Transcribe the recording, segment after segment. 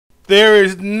There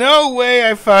is no way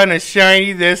I found a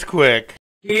shiny this quick.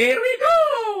 Here we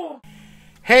go!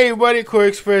 Hey everybody,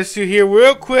 Koreyexpress2 here.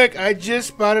 Real quick, I just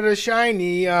spotted a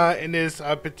shiny in this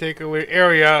particular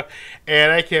area,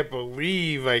 and I can't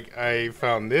believe I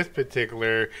found this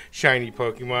particular shiny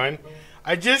Pokemon.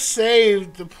 I just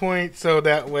saved the point so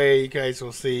that way you guys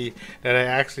will see that I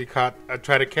actually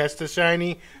try to catch the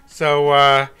shiny.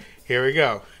 So here we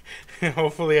go.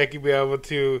 Hopefully I can be able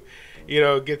to,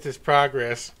 get this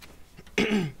progress.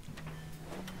 Here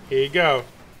you go.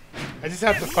 I just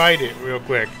have to fight it real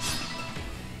quick.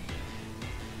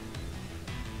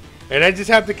 And I just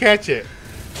have to catch it.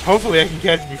 Hopefully I can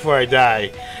catch it before I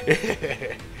die.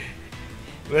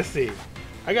 Let's see.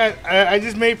 I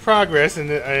just made progress in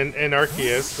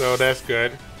Arceus, so that's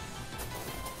good.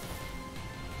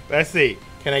 Let's see.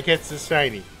 Can I catch this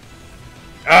shiny?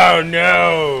 Oh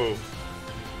no!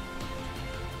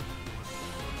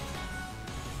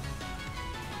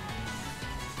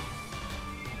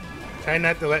 Try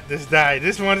not to let this die.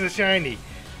 This one's a shiny.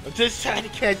 I'm just trying to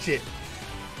catch it.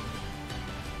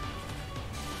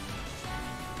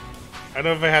 I don't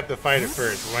know if I have to fight it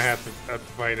first. I might have to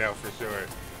find out for sure.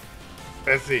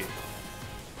 Let's see.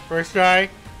 First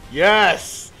try.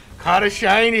 Yes! Caught a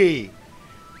shiny!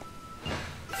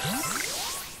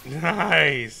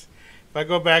 Nice! If I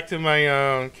go back to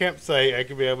my campsite, I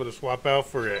could be able to swap out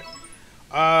for it.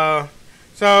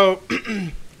 So,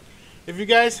 if you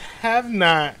guys have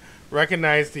not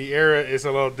recognized, the era is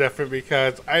a little different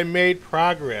because I made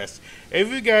progress. If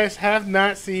you guys have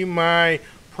not seen my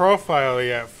profile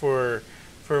yet for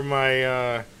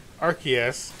my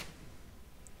Arceus,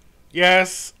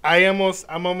 yes, I'm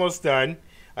almost done.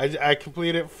 I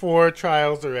completed 4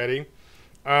 trials already.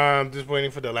 Just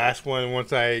waiting for the last one.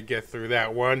 Once I get through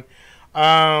that one,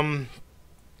 I'm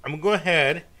gonna go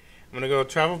ahead. I'm gonna go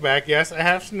travel back. Yes, I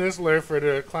have Snizzler for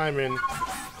the climbing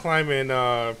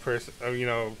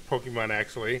Pokemon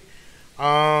actually.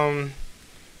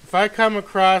 If I come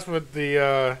across with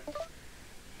the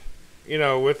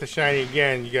with the shiny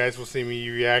again, you guys will see me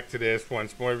react to this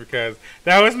once more because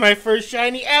that was my first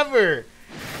shiny ever.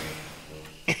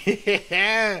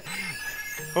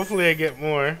 Hopefully I get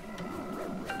more.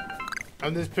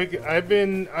 I'm just picking. I've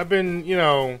been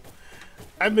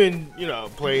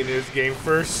playing this game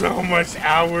for so much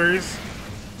hours.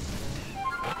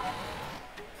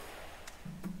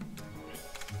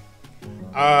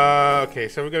 Okay,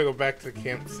 so we're gonna go back to the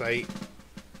campsite.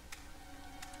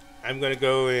 I'm gonna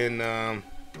go and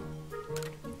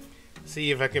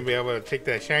see if I can be able to take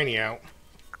that shiny out.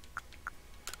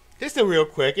 Just a real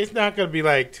quick. It's not gonna be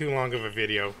like too long of a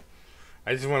video.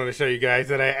 I just wanted to show you guys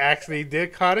that I actually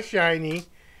did caught a shiny.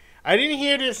 I didn't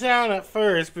hear the sound at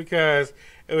first because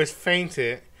it was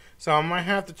fainted, so I might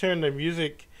have to turn the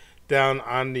music down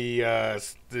on the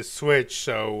switch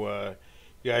so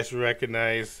you guys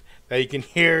recognize that you can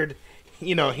hear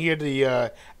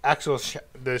the actual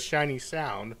the shiny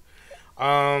sound.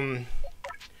 I'm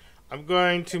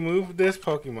going to move this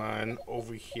Pokemon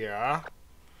over here.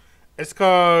 It's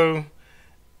called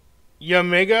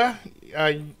Yanmega.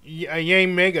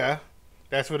 Yanmega.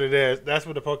 That's what it is. That's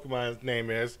what the Pokemon's name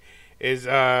is.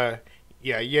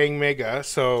 Yanmega.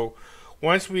 So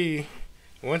once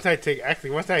I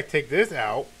take this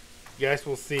out, you guys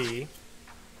will see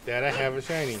that I have a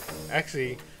shiny.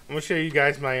 Actually, I'm gonna show you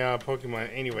guys my Pokemon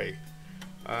anyway.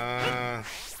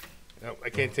 Nope, I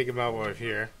can't take him out over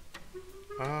here.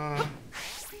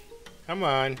 Come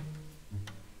on.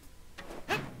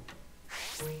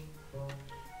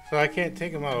 So I can't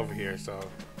take him out over here. So,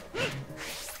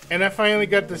 and I finally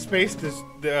got the space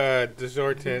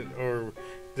distortant or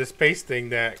the space thing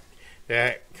that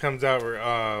comes out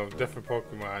with different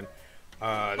Pokemon.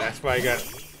 That's why I got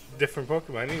different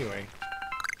Pokemon anyway.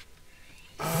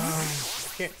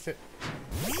 I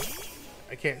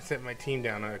can't set my team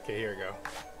down. Okay, here we go.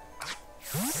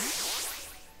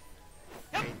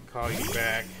 I can call you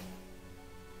back.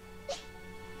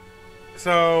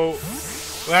 So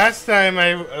last time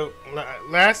I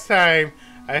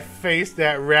faced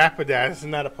that Rapidash. It's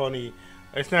not a pony.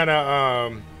 It's not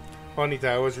a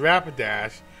Ponyta. It was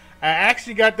Rapidash. I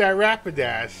actually got that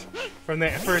Rapidash from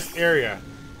that first area.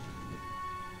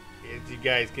 As you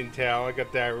guys can tell, I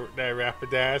got that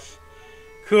Rapidash.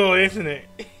 Cool, isn't it?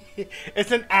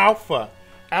 It's an Alpha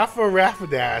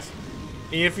Rapidash.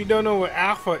 And if you don't know what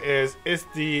Alpha is, it's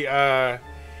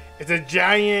it's a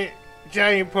giant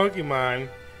Pokemon.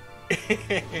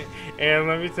 And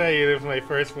let me tell you, this is my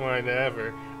first one I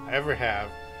ever have.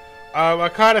 I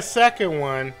caught a second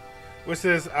one, which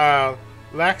is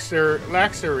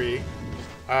Laxery.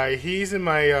 He's in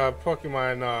my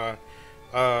Pokemon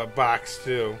box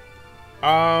too.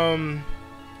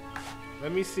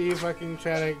 Let me see if I can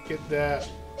try to get that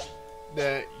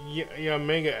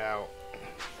Omega out.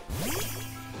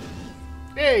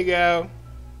 There you go.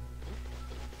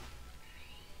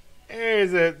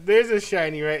 There's a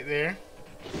shiny right there.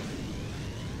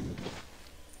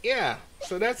 Yeah,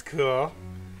 so that's cool.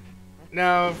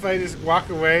 Now if I just walk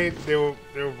away, they will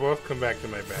both come back to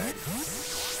my bag.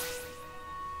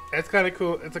 That's kind of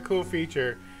cool. It's a cool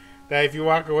feature that if you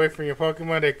walk away from your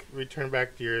Pokemon, they return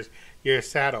back to your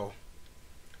saddle.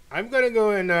 I'm gonna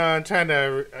go and try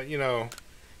to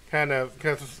kind of,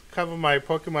 because a couple of my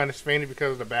Pokemon is fainted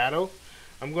because of the battle.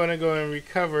 I'm gonna go and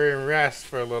recover and rest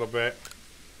for a little bit.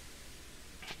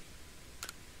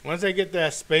 Once I get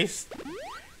that space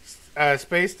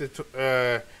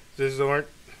resort,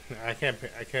 I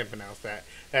can't pronounce that.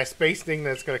 That space thing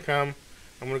that's gonna come,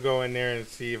 I'm gonna go in there and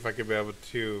see if I could be able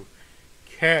to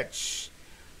catch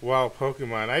wild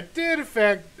Pokemon. I did in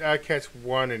fact catch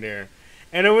one in there,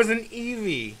 and it was an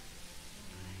Eevee.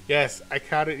 Yes, I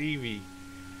caught an Eevee.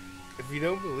 If you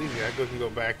don't believe me, I can go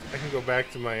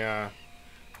back to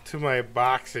my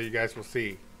box so you guys will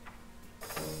see.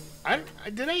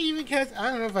 Did I even catch?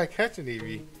 I don't know if I catch an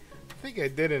Eevee. I think I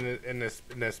did in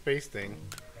the space thing.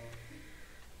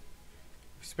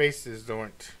 Spaces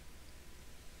don't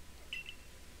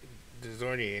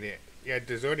disorientate it. Yeah,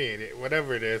 disorientate it.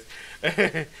 Whatever it is.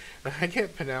 I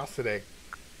can't pronounce today.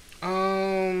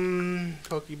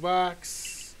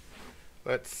 Pokebox.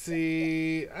 Let's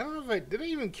see. I don't know if did I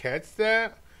even catch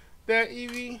that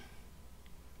Eevee?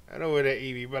 I don't know where that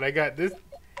Eevee, but I got this.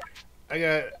 I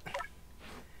got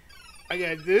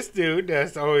this dude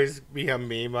that's always be a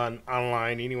meme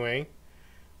online anyway.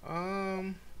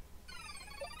 Yeah,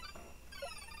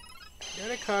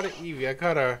 I caught an Eevee. I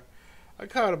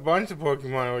caught a bunch of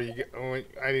Pokemon when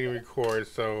I didn't record.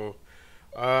 So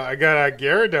I got a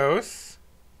Gyarados,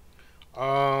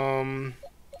 Psyduck.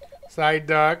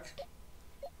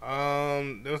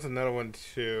 There was another one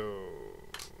too.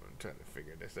 I'm trying to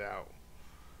figure this out.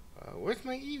 Where's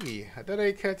my Eevee? I thought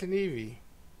I catch an Eevee.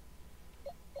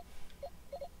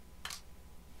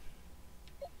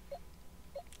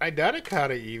 I doubt I caught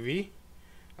an Eevee,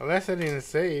 unless I didn't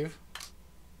save.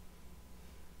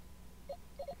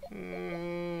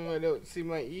 I don't see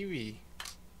my Eevee.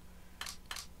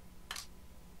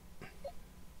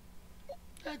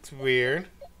 That's weird.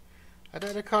 I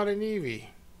thought I caught an Eevee.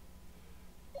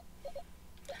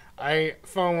 I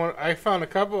found a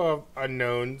couple of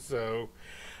unknowns, so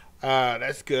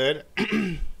that's good.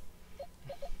 I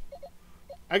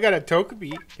got a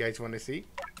Togepi. You guys want to see?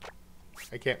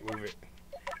 I can't move it.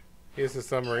 Here's the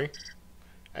summary.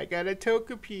 I got a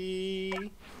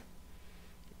Togepi.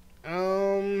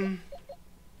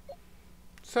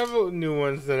 Several new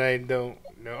ones that I don't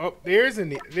know. Oh, there's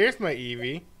my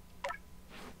Eevee.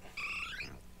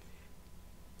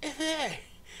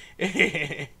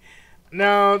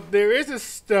 Now there is a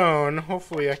stone.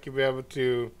 Hopefully I can be able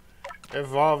to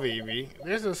evolve Eevee.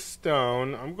 There's a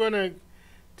stone. I'm gonna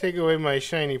take away my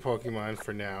shiny Pokemon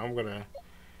for now. I'm gonna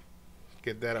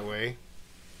get that away.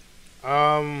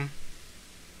 There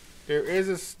is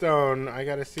a stone. I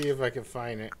gotta see if I can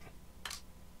find it.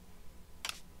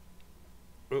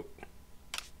 Oop.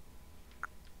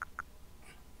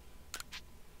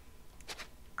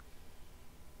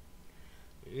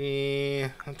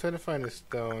 Yeah, I'm trying to find a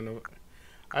stone.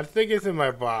 I think it's in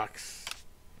my box.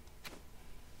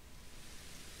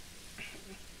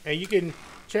 And you can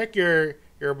check your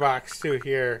box too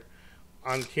here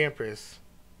on campus.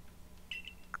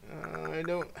 I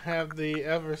don't have the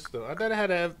Everstone. I thought I had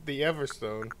the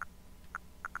Everstone.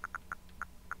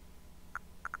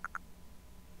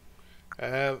 I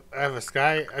have a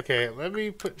Sky. Okay, let me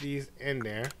put these in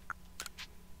there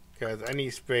because I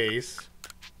need space.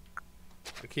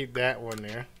 I'll keep that one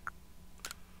there.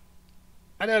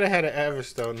 I thought I had an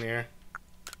Everstone there.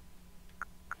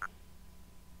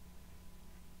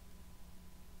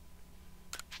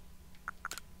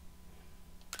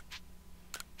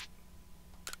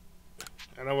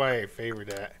 I don't know why I favor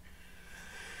that.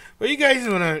 But you guys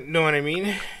wanna know what I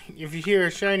mean. If you hear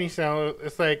a shiny sound,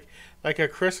 it's like a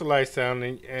crystallized sound,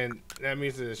 and that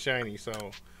means it's shiny.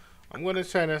 So I'm gonna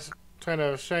try to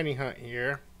shiny hunt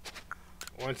here.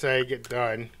 Once I get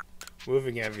done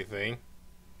moving everything,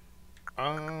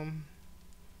 I'll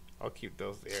keep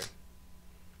those there.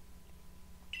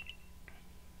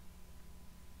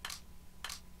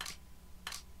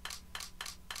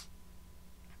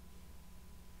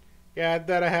 Yeah, I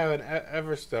thought I have an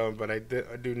Everstone, but I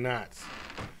do not.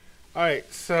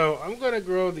 Alright, so I'm going to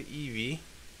grow the Eevee.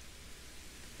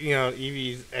 You know,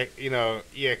 Eevee's,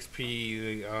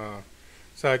 EXP,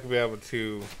 so I can be able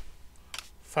to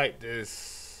fight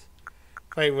this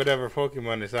fight whatever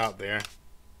Pokemon is out there.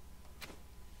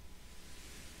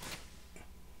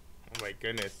 Oh my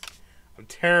goodness. I'm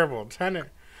terrible. I'm trying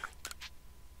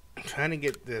to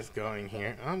get this going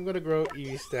here. I'm gonna grow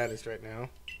EV status right now.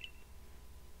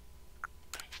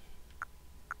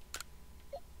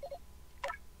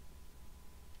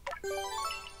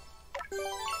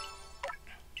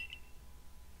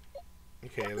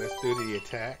 Okay, let's do the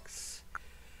attacks.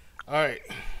 Alright.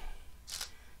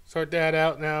 Sort that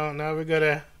out now. Now I'm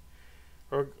gonna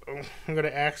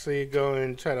actually go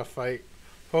and try to fight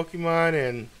Pokemon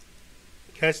and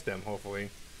catch them, hopefully.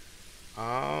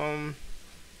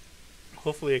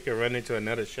 Hopefully I can run into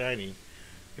another shiny.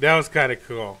 That was kinda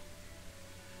cool.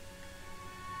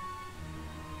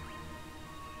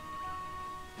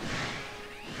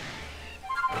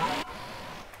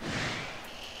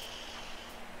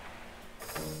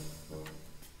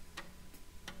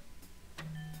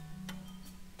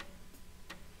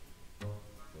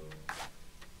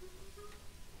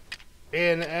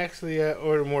 And actually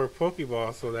order more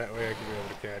Pokeballs so that way I can be able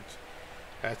to catch.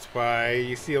 That's why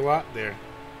you see a lot there.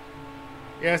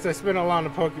 Yes, I spent a lot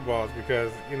on Pokeballs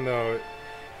because, you know,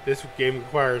 this game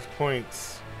requires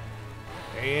points.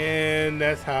 And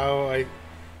that's how I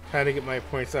kind of get my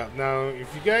points up. Now,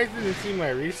 if you guys didn't see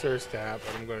my research tab,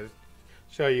 I'm going to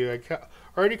show you. I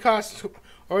already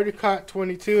caught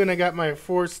 22 and I got my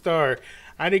 4th star.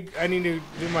 I need to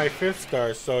do my 5th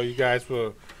star so you guys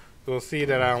will see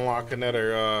that I unlock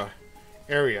another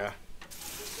area.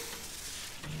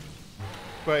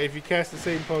 But if you catch the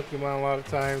same Pokemon a lot of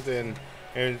times and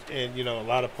you know, a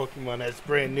lot of Pokemon that's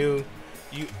brand new,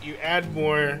 you add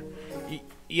more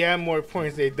you add more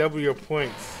points. They double your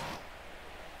points.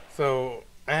 So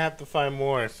I have to find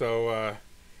more. So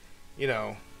you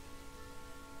know,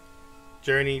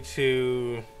 journey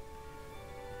to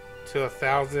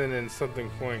 1,000 and something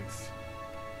points.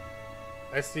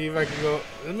 Let's see if I can go.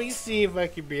 Let me see if I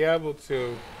can be able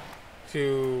to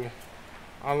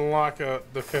unlock the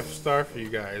 5th star for you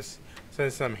guys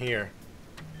since I'm here.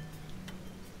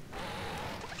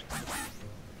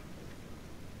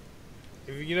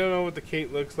 If you don't know what the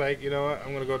cave looks like, you know what?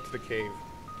 I'm gonna go to the cave.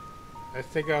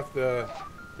 Let's take off the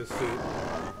suit.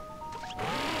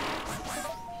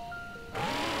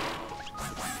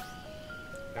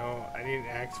 No, I need an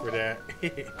axe for that.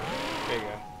 There you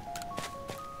go.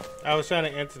 I was trying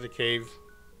to enter the cave.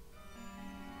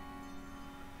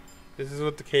 This is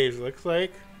what the cave looks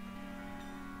like.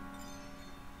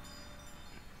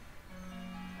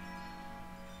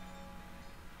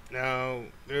 Now,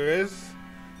 there is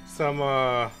some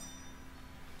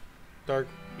dark,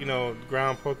 you know,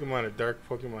 ground Pokemon or dark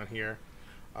Pokemon here.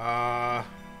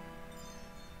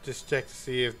 Just check to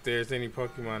see if there's any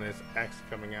Pokemon that's actually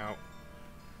coming out.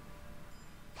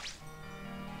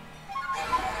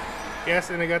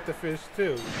 Yes, and I got the fish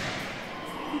too.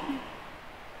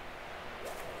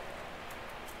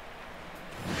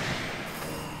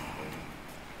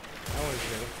 That one's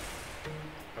new.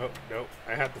 Oh, nope.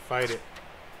 I have to fight it.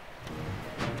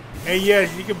 And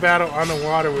yes, you can battle on the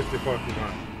water with your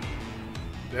Pokemon.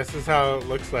 This is how it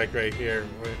looks like right here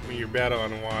when you battle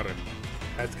on the water.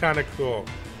 That's kind of cool.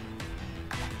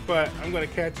 But I'm going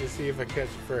to catch it, see if I catch it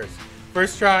first.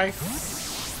 First try.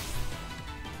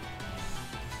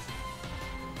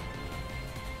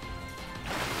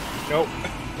 Nope.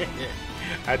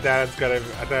 I thought I was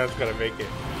gonna make it.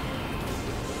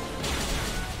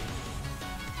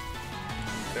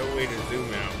 No way to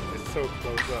zoom out. It's so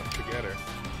close up together.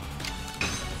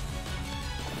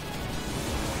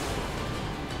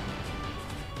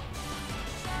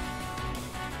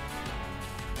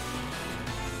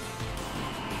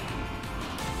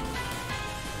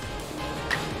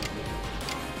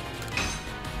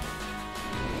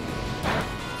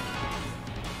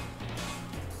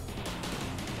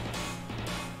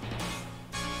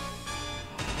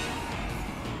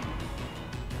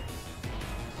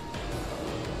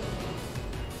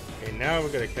 Now we're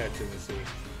gonna catch him and see.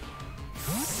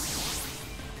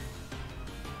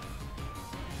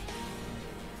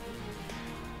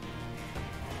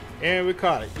 And we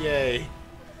caught it, yay.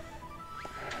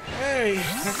 Hey,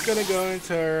 that's gonna go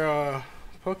into our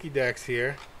Pokédex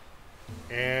here.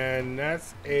 And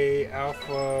that's a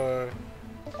alpha,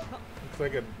 looks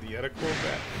like the other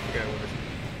Crobat. I forgot what it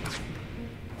is.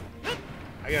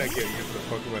 I gotta get used to the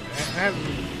Pokemon. I haven't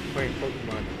been playing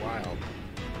Pokemon in a while.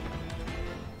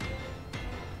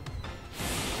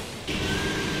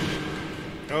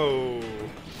 Oh.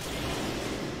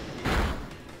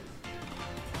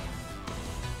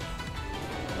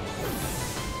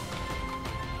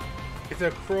 It's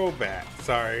a Crobat,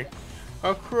 sorry.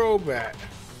 A Crobat.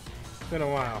 It's been a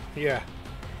while, yeah.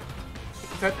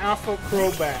 It's an alpha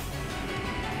Crobat.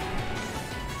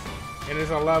 And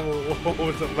it's a level,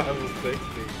 it's a level 60. I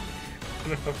don't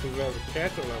know if we've ever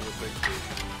catch a level 60.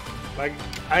 Like,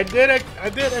 I did in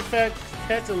fact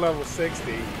catch a level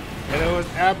 60, and it was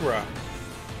Abra.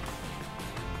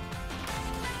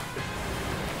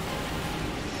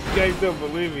 You guys don't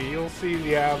believe me, you'll see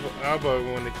the Abra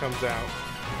when it comes out.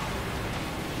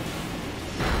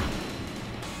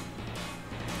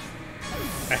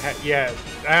 I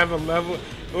have a level,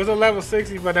 it was a level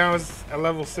 60, but now it's a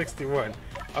level 61.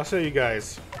 I'll show you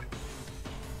guys.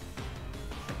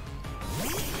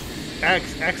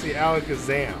 Actually,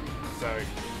 Alakazam. Sorry.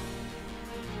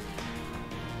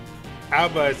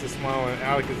 Alba is the small one.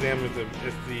 Alakazam is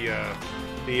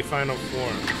the final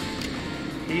form.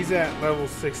 He's at level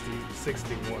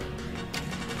 61.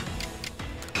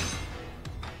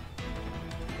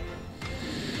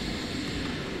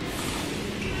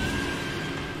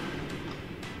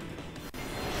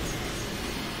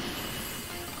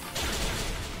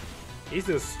 He's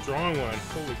a strong one.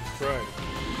 Holy crud.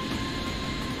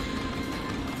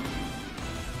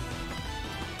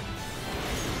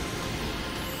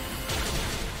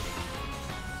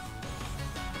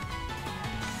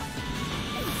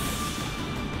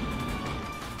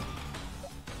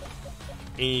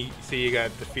 And you see you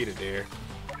got defeated there.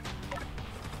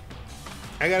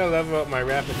 I gotta level up my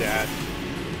Rapidash.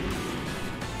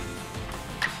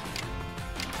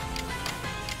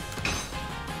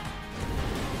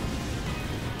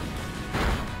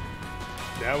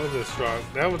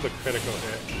 That was a critical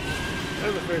hit. That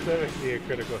was the first time I see a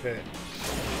critical hit.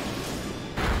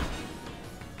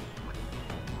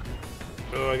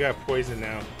 Oh, I got poison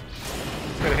now.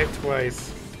 It's gonna hit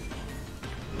twice.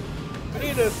 I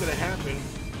knew that was gonna happen.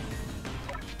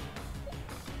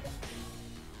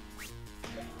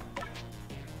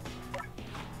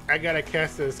 I gotta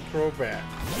cast this Crobat.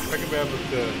 I can be able to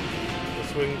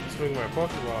swing my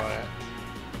Pokeball at.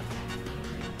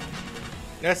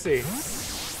 Let's see.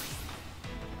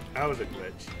 That was a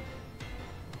glitch.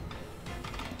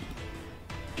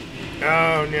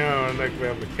 Oh no, I'm not gonna be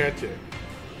able to catch it.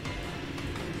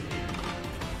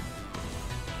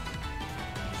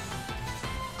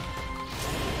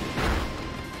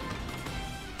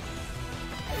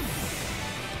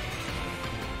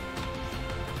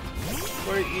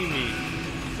 Poor Eevee.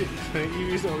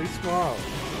 Eevee's only small.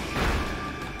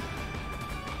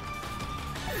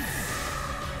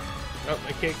 Oh,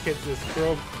 I can't catch this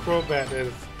Crobat that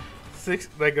is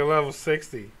like a level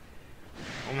 60.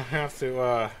 I'm gonna have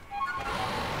to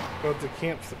go to the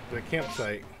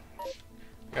campsite.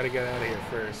 Gotta get out of here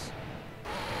first.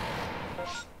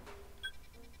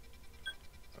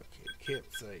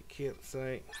 Okay,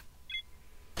 campsite.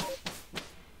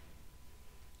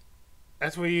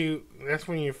 That's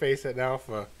when you face an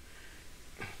alpha.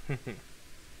 I'm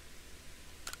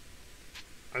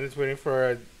just waiting for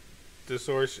a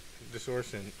distortion.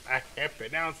 I can't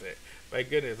pronounce it. My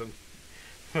goodness,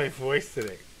 my voice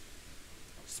today.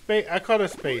 Space. I call it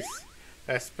space.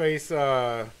 That space.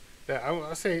 That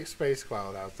I'll say space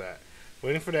cloud. How's that?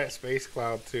 Waiting for that space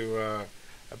cloud to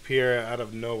appear out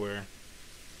of nowhere.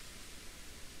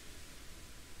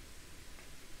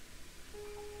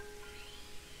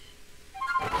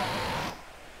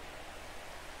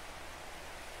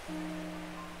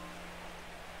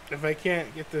 If I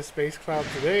can't get this space cloud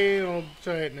today, I'll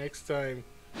try it next time.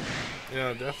 You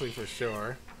know, definitely for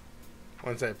sure.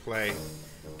 Once I play.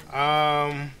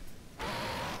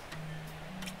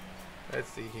 Let's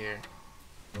see here.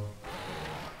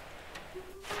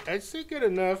 I should get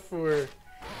enough to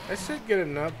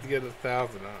get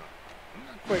 1,000 up. I'm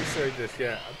not quite sure just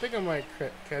yet. I think I might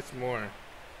catch more.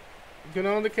 You can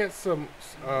only catch some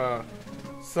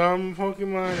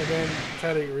Pokemon and then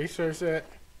try to resource it.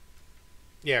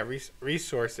 Yeah,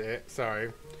 resource it. Sorry.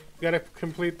 You gotta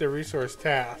complete the resource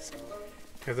task.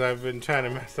 Because I've been trying to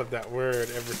mess up that word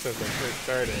ever since I first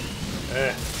started.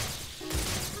 Ugh.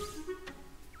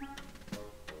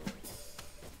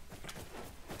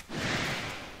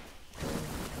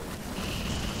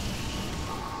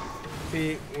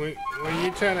 See, when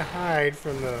you're trying to hide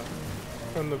from the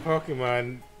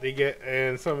Pokemon, they get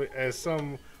as some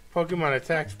Pokemon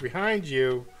attacks behind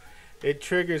you, it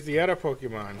triggers the other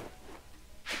Pokemon.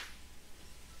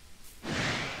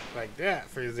 Like that,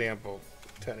 for example.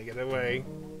 Trying to get away.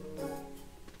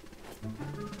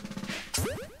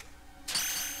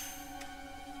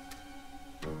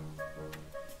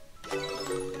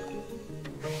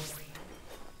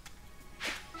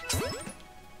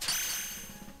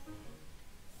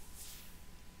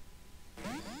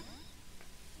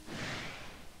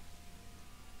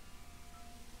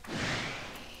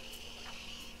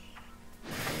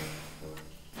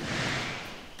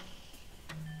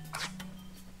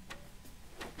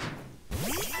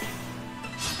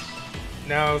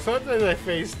 Now, sometimes I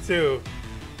phase 2.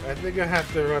 I think I have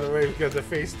to run away because of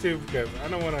phase 2 because I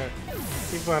don't want to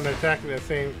keep on attacking the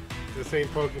same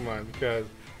Pokemon because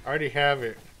I already have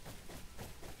it.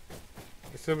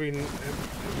 It'd be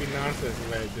nonsense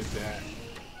if I did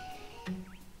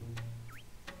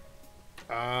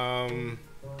that. I'm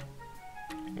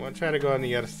gonna try to go on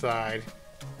the other side.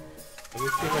 Let me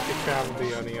see if I can travel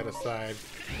on the other side.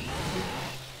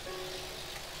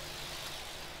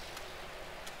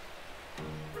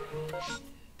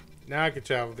 Now I can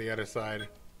travel the other side.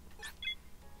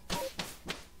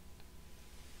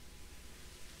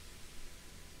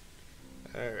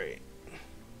 Alright.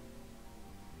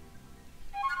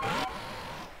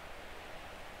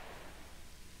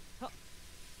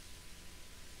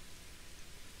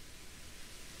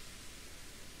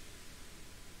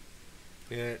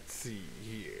 Let's see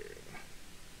here.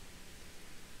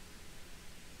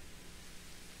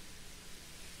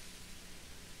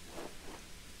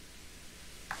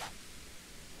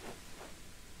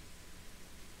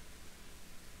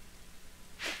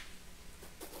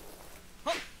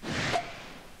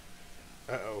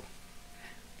 Uh-oh.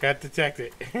 Got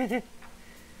detected. I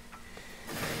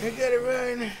gotta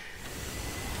run.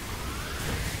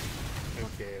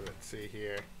 Okay, let's see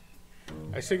here.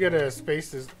 I should get a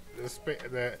the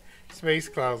space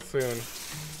cloud soon.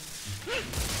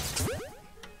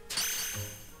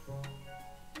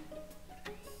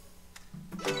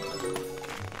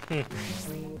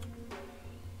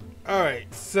 All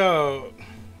right, so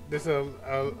there's a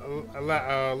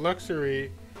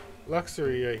luxury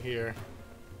right here,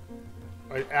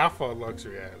 like alpha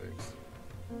luxury, Alex.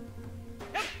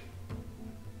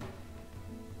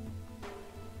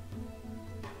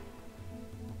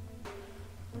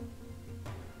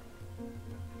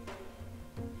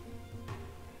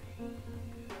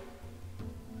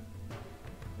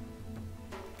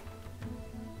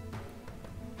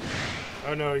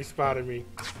 Oh no, he spotted me.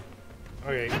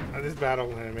 Okay, I'll just battle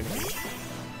him and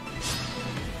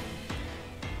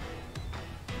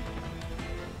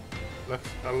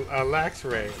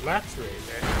Laxray.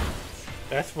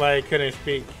 That's why I couldn't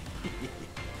speak.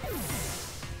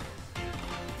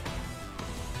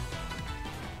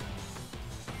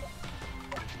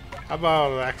 How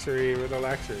about Laxray with a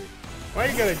Laxray? Why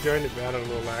you gotta join the battle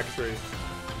with a Laxray?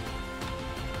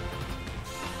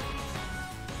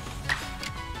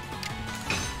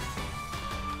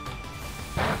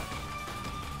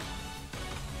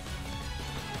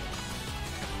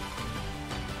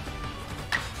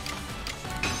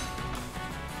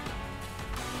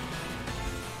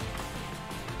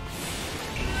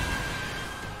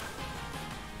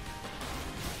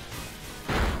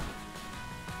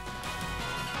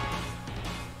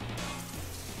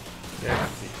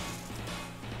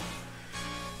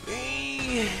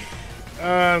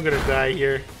 I'm gonna die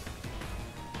here.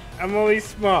 I'm only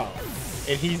small,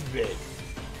 and he's big.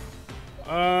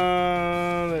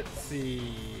 Let's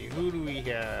see. Who do we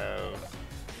have?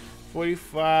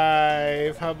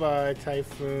 45. How about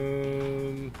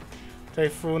Typhoon?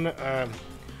 Typhoonza?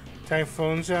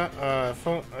 Typhoonza?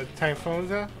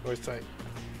 Or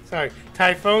sorry,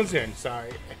 Typhonzan.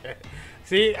 Sorry.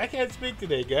 See, I can't speak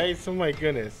today, guys. Oh my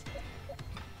goodness.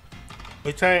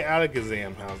 We try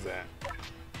Alakazam. How's that?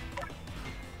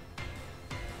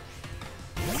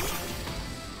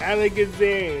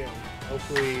 Alakazam.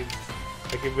 Hopefully,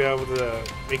 I can be able to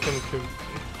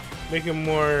make him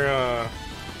more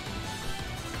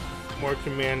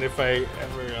command if I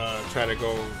ever try to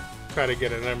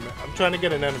get an. I'm trying to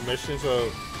get another mission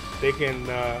so they can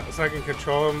so I can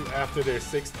control them after they're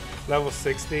level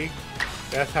 60.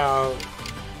 That's how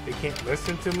they can't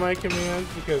listen to my commands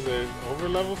because they're over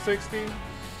level 60.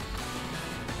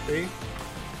 See?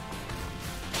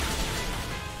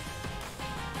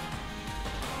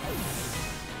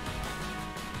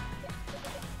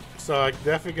 So I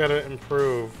definitely gotta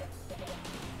improve,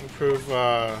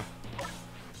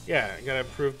 yeah, I gotta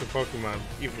improve the Pokemon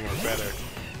even more better.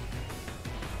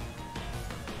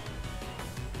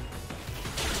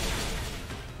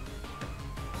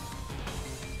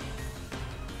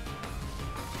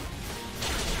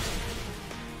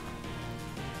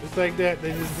 Just like that,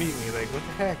 they just beat me, like, what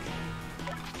the heck?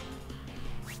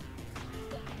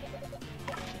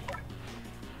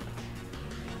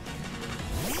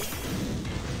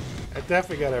 I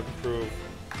definitely gotta improve.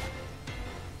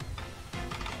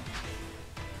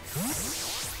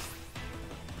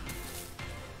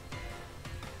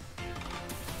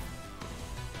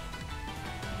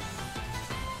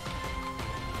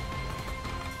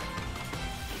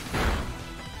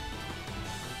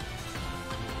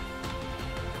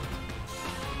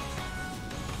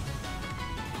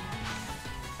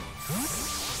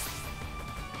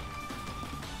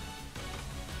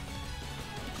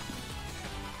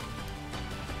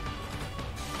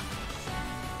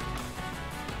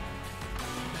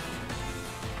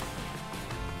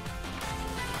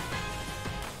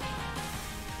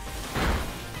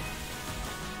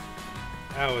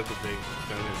 That was a big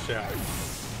shot.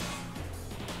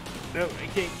 No, I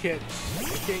can't catch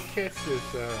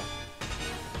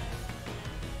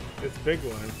this big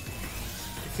one.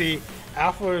 See,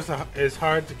 alpha is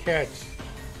hard to catch.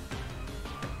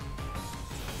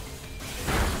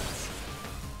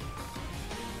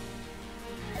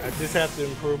 I just have to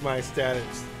improve my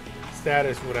status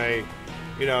when I,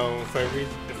 you know, if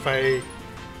I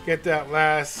get that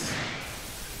last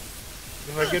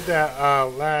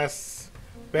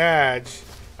badge,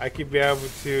 I could be able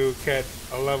to catch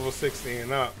a level 60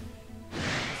 and up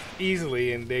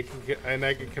easily, and I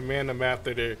can command them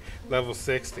after they're level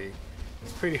 60.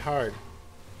 It's pretty hard.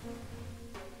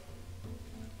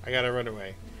 I gotta run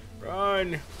away.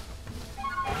 Run!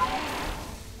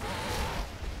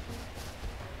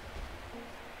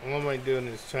 All I'm doing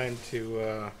is trying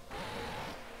to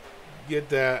get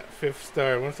that 5th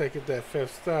star. Once I get that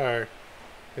 5th star,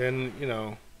 then, you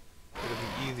know, it'll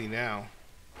be easy now.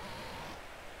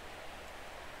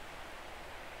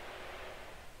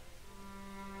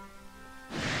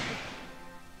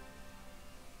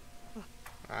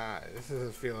 This is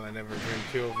a field I never been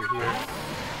to over here.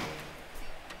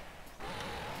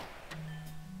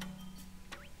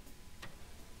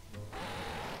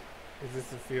 Is this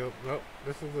the field? Nope,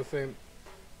 this is the same.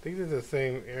 I think this is the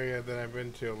same area that I've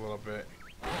been to a little bit.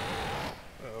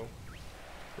 Uh-oh.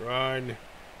 Run.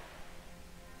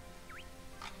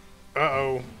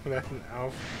 Uh-oh. That's an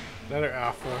alpha. Another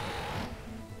alpha.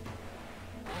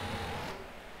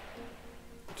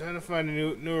 I'm trying to find a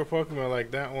newer Pokemon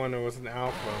like that one. It was an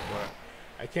alpha, but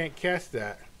I can't catch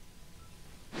that.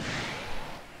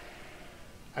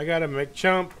 I got a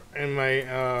McChump in my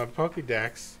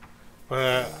Pokédex,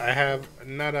 but I have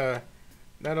not a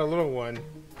little one.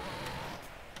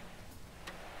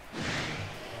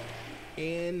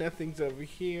 And nothing's over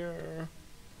here.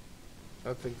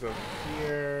 Nothing's over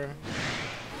here.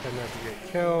 I'm not to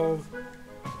get killed.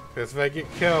 Because if I get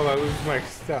killed, I lose my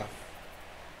stuff.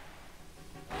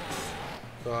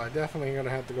 So I definitely gonna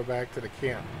have to go back to the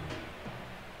camp.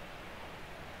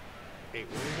 Hey,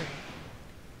 what is it?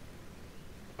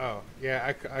 Oh,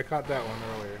 yeah, I caught that one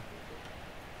earlier.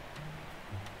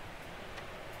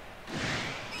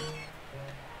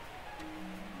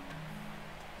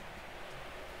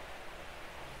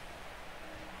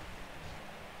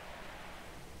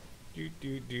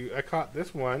 I caught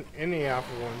this one and the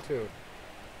alpha one too.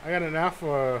 I got an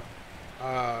alpha,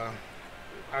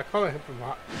 I call it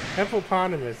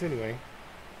hippopotamus anyway.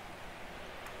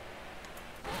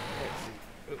 Let's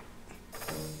see.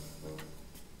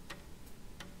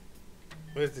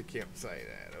 Where's the campsite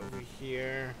at? Over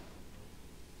here.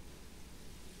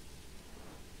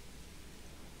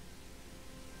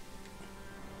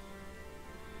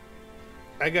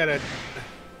 I got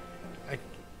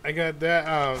that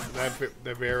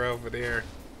the bear over there.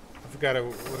 I forgot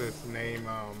what his name.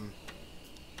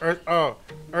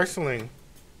 Ursaling.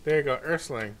 There you go,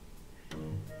 Ursaling.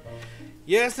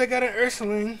 Yes, I got an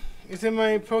Ursaling. It's in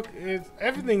my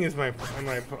everything is in my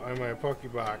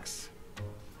Pokebox.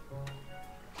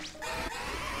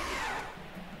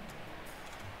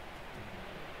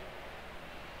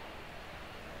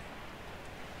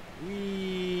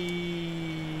 Whee!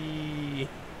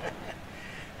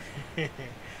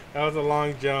 That was a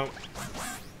long jump.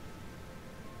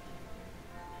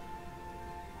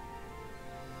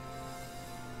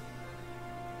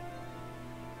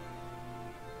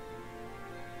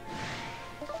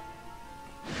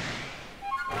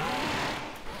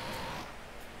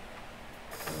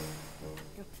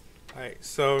 Alright,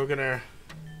 so we're gonna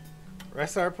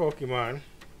rest our Pokemon.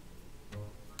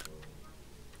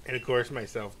 And of course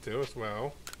myself too as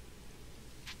well.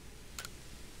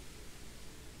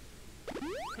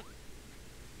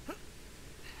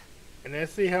 And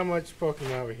let's see how much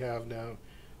Pokemon we have now.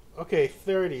 Okay,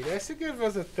 30. That should give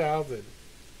us 1,000.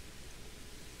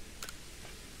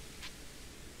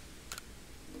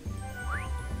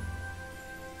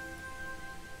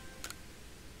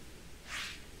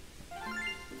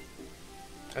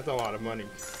 That's a lot of money.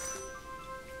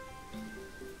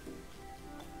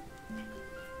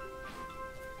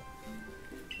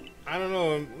 I don't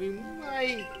know.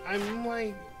 I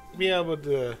might be able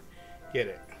to get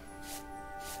it.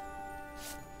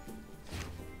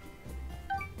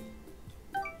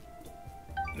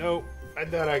 Nope, I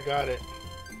thought I got it.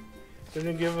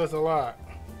 Didn't give us a lot.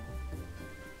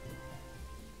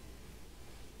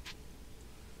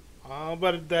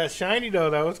 But that shiny though,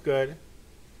 that was good.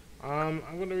 I'm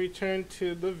gonna return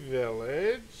to the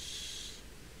village,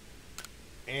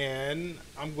 and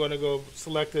I'm gonna go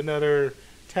select another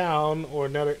town or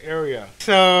another area.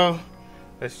 So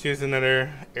let's choose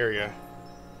another area.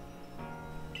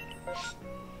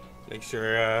 Make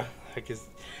sure you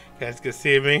guys can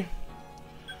see me.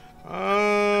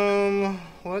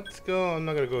 Let's go. I'm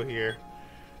not gonna go here.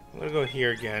 I'm gonna go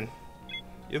here again.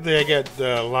 Usually I get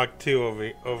locked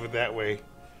 2 over that way.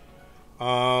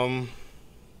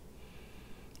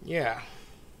 Yeah.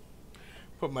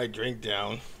 Put my drink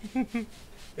down. You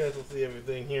guys will see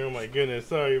everything here. Oh my goodness,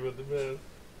 sorry about the mess.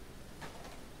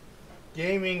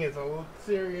 Gaming is a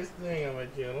serious thing on my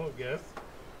channel, I guess.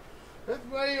 That's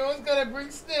why you always gotta bring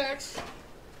snacks.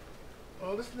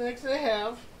 All the snacks I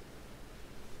have.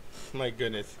 My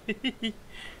goodness.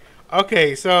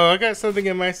 Okay, so I got something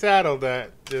in my saddle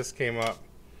that just came up.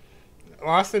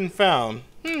 Lost and found.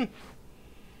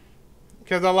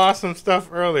 Because I lost some stuff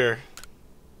earlier.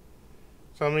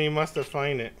 Somebody must have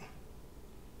found it.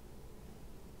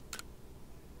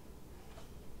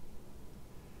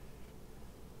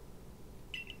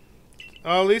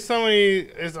 Oh, at least somebody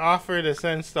is offered to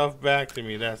send stuff back to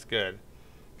me. That's good.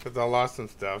 Because I lost some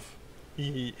stuff.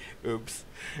 Oops.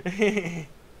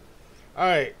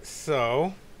 Alright,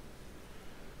 so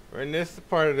we're in this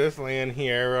part of this land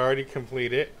here. We're already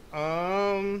completed.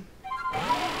 Let's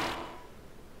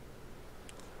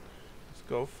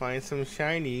go find some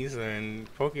shinies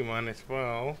and Pokemon as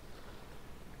well.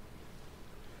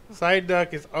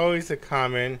 Psyduck is always a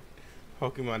common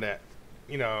Pokemon that,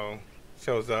 you know,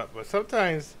 shows up, but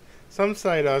sometimes some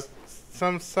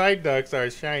Psyducks are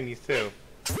shiny too.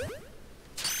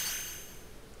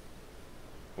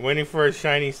 I'm waiting for a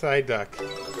shiny Psyduck.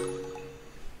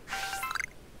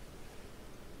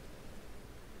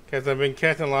 Because I've been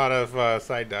catching a lot of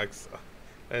Psyducks.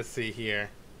 Let's see here.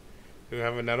 Do we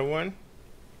have another one?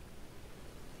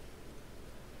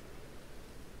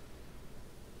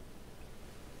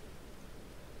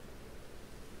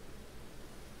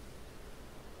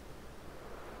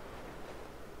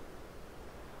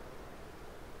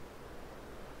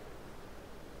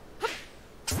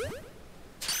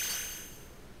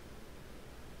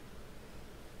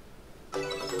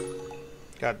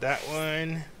 Got that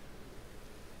one.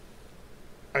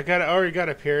 I already got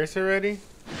a Paris already?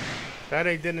 That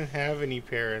I didn't have any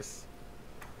Paris.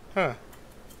 Huh.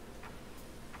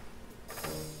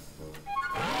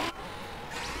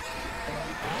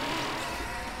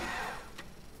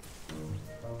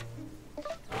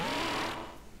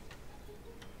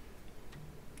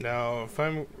 Now, if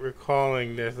I'm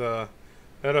recalling, there's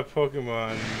another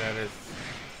Pokemon that is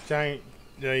giant,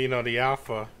 you know, the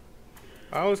Alpha.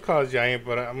 I always call it giant,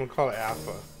 but I'm gonna call it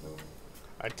Alpha.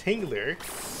 A Tingler.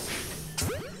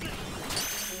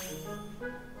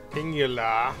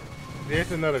 Tingula.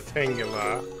 There's another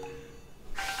Tingula.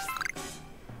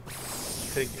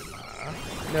 Tingula.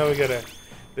 Now we gotta.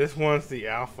 This one's the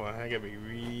Alpha. I gotta be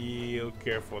real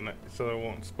careful so it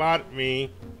won't spot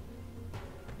me.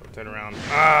 Don't turn around.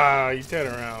 Ah, you turn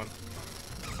around.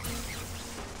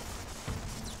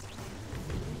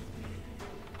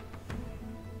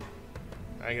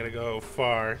 I gotta go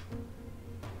far.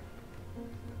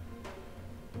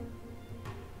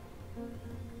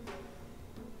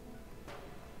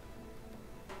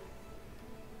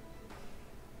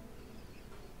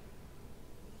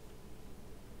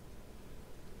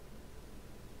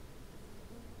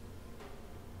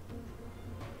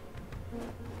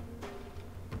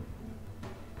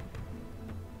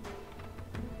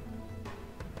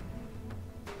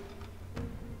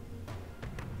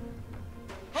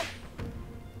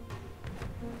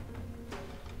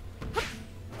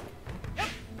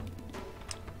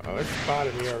 Oh, it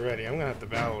spotted me already. I'm gonna have to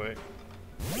battle it.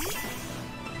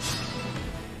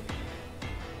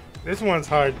 This one's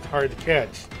hard to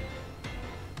catch.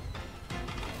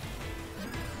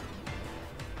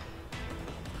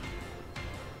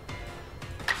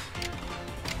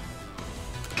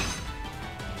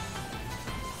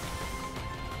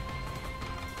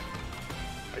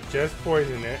 I just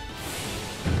poisoned it.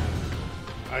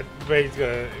 I bet he's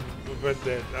gonna, but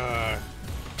that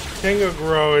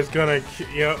Tingle is gonna,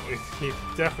 yep, he's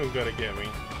definitely gonna get me.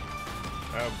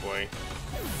 Oh boy.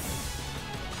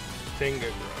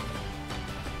 Tingle.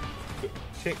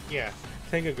 Yeah,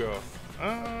 Tingle.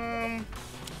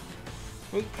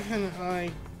 What can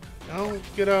I'll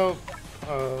get out,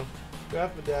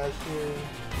 Rapidash here.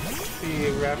 See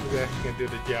if Rapidash can do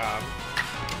the job.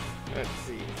 Let's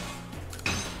see.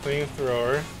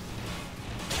 Flamethrower.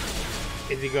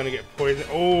 Is he gonna get poisoned?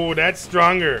 Oh, that's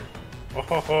stronger.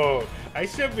 Oh, I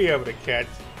should be able to catch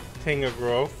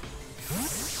Tingle.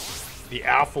 The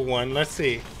alpha one. Let's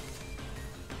see.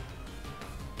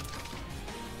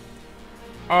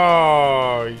 Oh,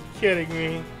 are you kidding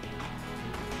me?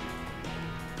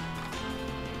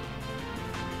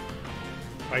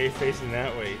 Why are you facing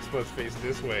that way? You're supposed to face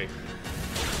this way.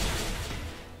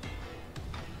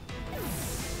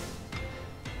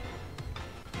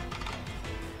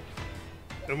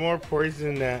 the more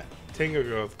poison that Tingle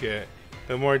Girls get,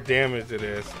 the more damage it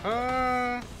is.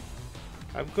 I'm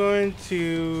going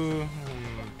to.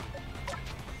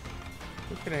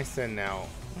 Who can I send now?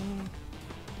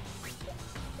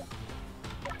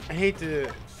 I hate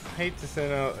to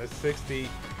send out a 60,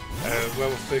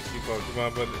 level 60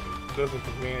 Pokemon, but it doesn't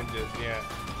command just yet.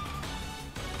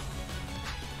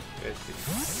 Let's see.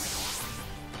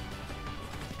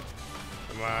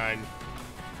 Come on.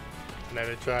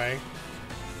 Another try.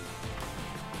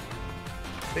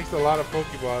 Takes a lot of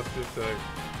Pokeballs just to.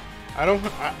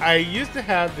 I used to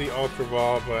have the Ultra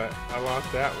Ball, but I lost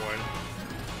that one.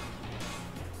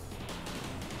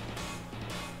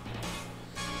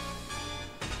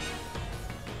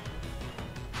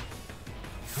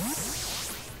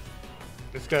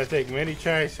 It's gonna take many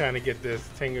tries trying to get this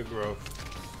Tingle growth.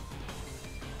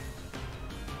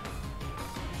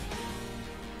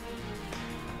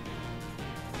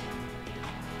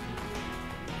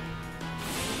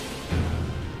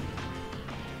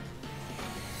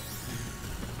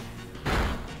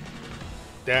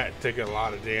 That took a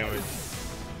lot of damage.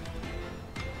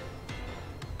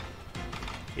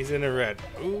 He's in the red.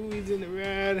 Ooh, he's in the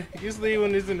red. Usually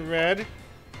when he's in the red,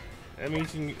 that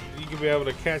means you can be able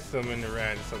to catch them in the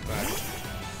red sometimes.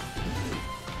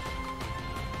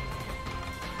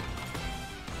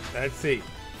 Let's see.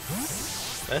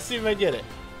 Let's see if I get it.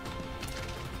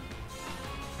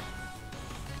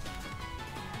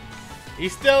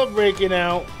 He's still breaking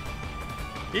out.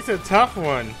 He's a tough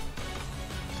one.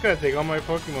 It's gonna take all my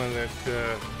Pokemon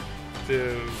to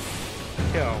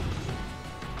kill.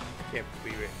 Can't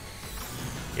believe it.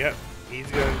 Yep, he's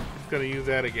gonna use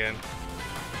that again.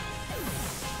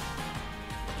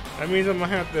 That means I'm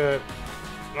gonna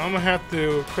have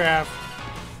to craft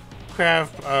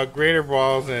greater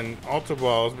balls and ultra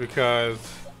balls because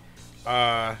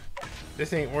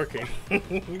this ain't working.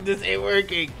 This ain't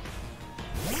working.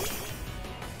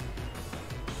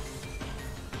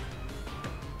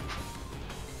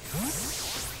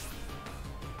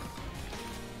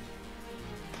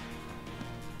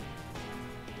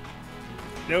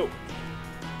 Nope.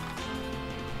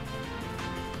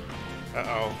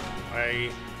 Uh-oh.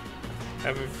 I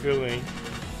have a feeling.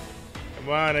 Come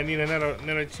on, I need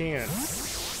another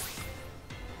chance.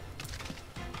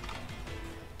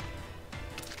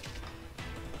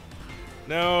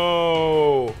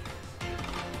 No.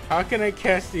 How can I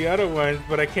catch the other ones,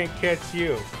 but I can't catch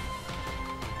you?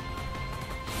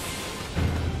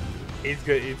 It's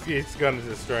good. It's gonna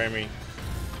destroy me.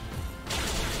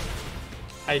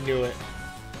 I knew it.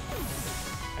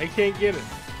 I can't get it.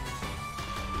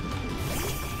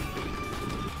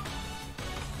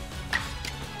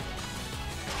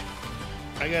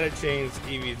 I gotta change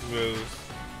Eevee's moves.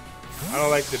 I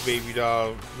don't like the baby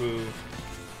doll move.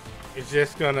 It's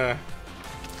just gonna.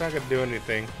 It's not gonna do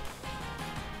anything.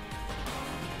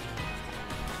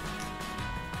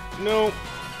 No.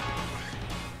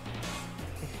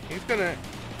 He's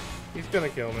gonna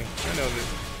kill me. I know this.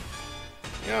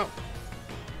 Yep.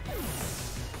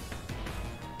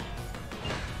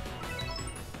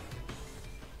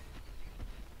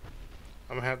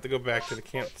 I'm gonna have to go back to the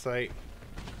campsite.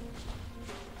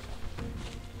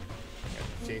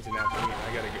 Changing that thing.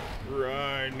 I gotta get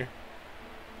run.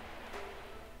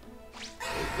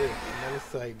 What's this? Another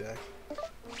side duck.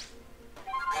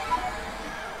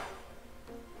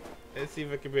 Let's see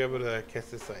if I can be able to catch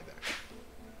this side duck.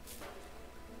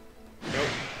 Nope.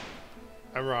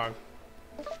 I'm wrong.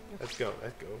 Let's go.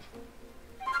 Let's go.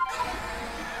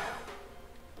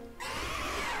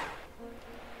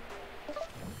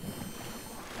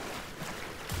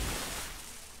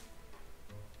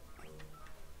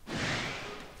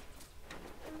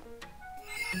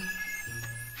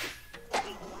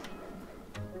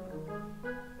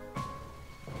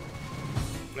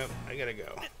 Nope, I gotta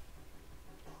go.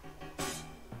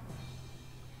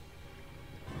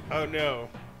 Oh no.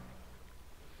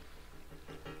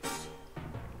 I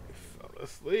fell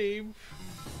asleep.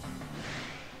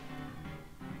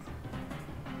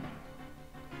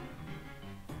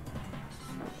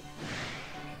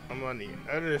 I'm on the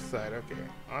other side. Okay,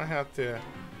 I have to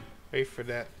wait for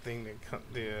that thing to come.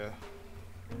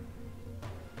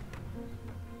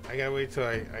 I gotta wait till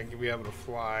I can be able to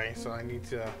fly. So I need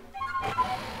to.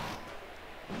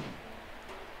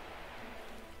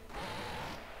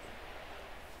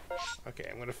 Okay,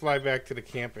 I'm gonna fly back to the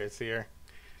campus here.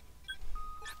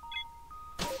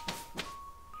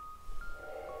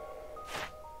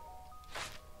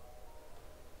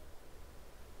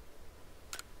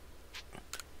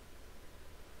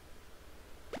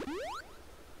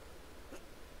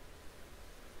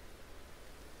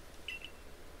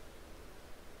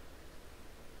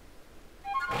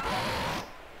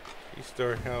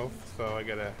 restore health, so I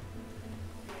gotta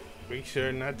make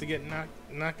sure not to get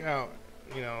knocked out.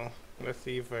 You know, let's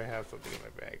see if I have something in my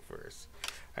bag first.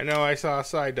 I know I saw a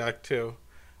side duck too.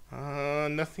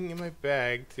 Nothing in my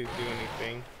bag to do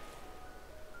anything.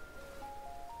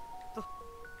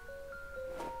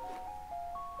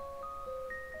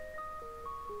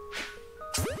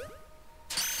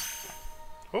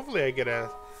 Hopefully I get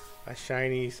a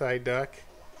shiny side duck.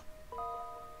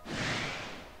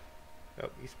 Oh,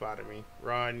 he spotted me.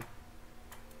 Run.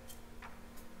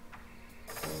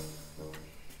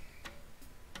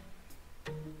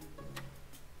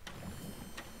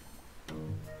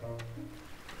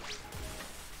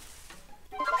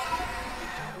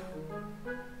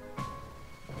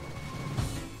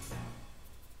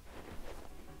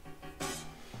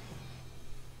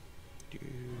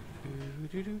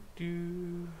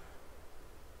 Do.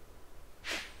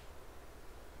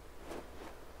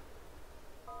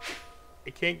 I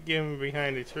can't get him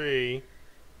behind a tree.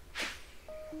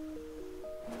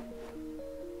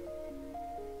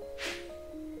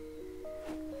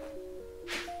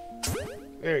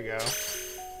 There we go.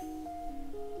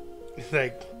 It's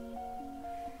like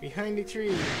behind the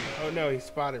tree. Oh no, he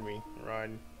spotted me.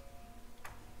 Run.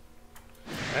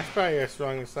 That's probably our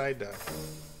strongest side duck.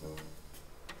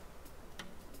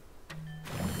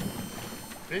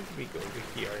 Let me go over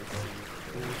here and see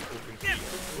who's over here.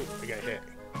 Oh, I got hit.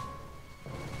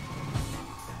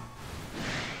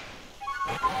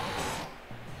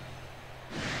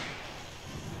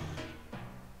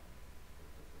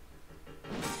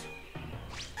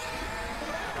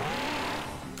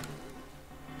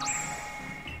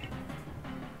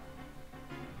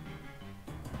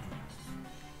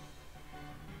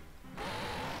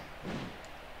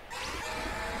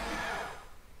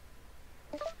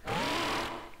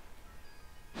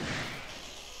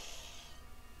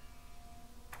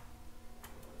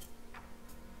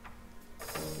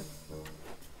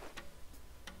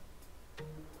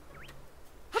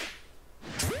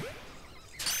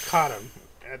 Caught him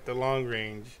at the long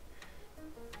range.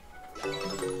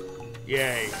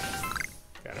 Yay.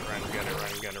 Gotta run, gotta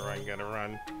run, gotta run, gotta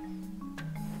run.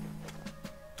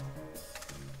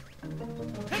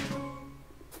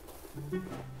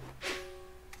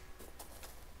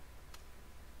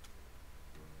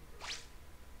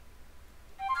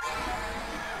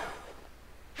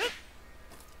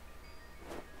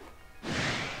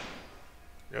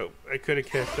 Nope, I could have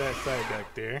catch that side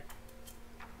duck there.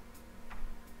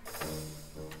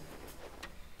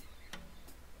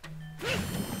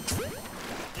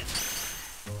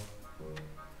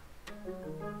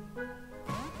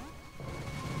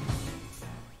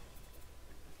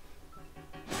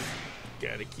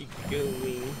 Gotta keep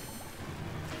going.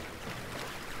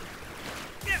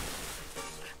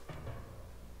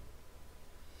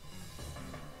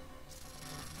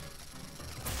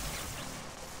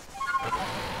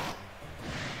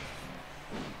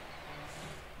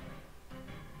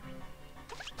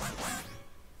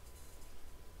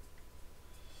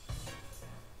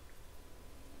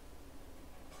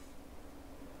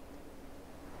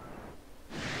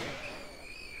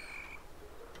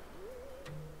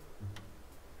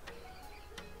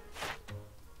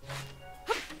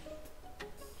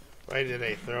 Why did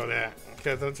I throw that?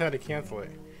 Because I'm trying to cancel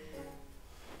it.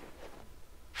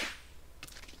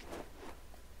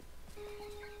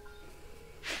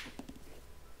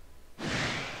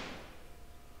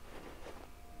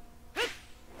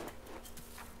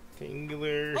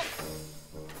 Tingler. What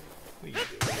are you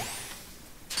doing?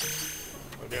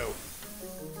 Oh no.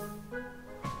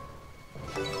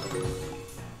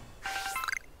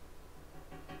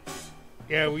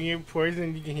 Yeah, when you're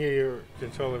poisoned, you can hear your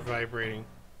controller vibrating.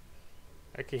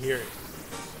 I can hear it.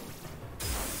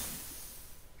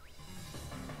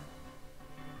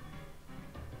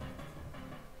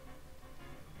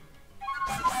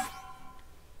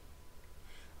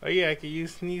 Oh yeah, I can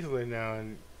use Sneasler now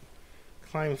and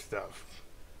climb stuff.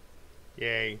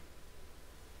 Yay.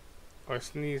 Or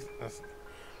Sneeze...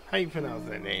 how you pronounce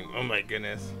that name? Oh my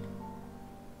goodness.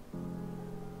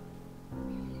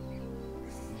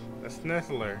 A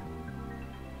Sneasler.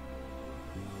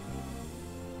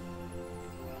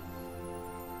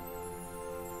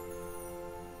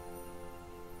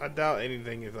 I doubt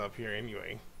anything is up here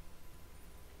anyway.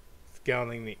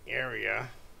 Scouting the area.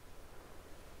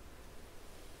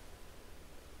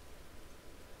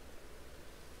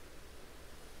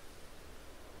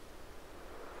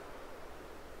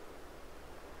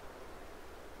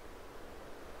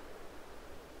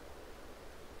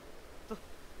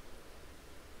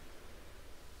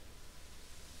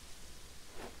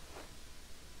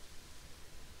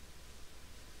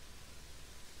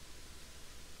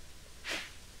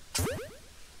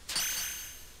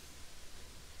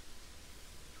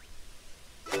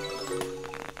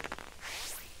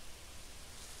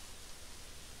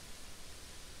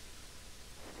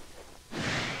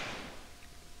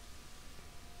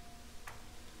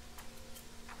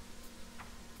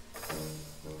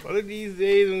 One of these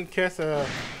days I'm gonna catch a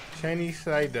shiny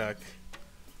Psyduck.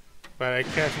 But I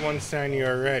catch one shiny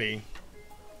already.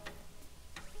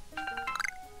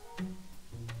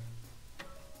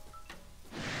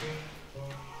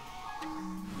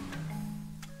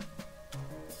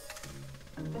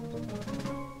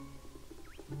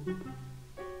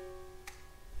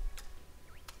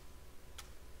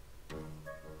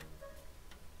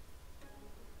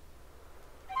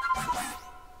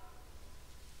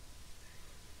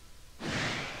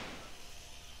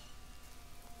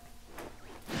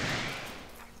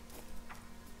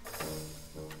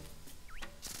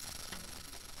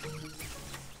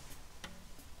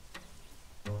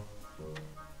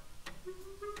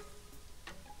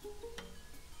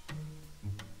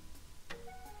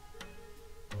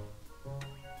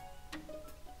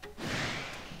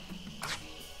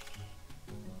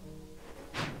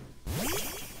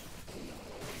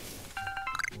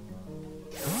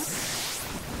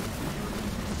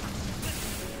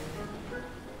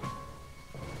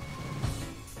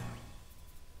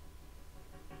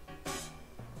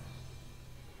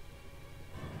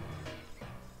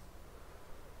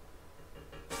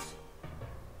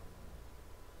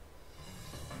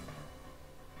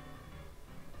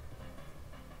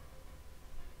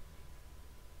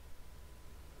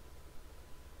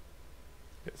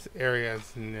 This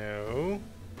area's no.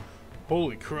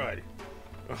 Holy crud.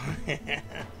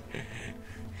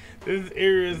 This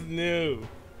area's new.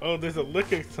 Oh, there's a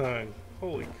Lickitung.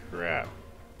 Holy crap.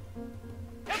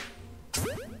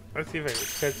 Let's see if I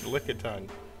can catch the Lickitung.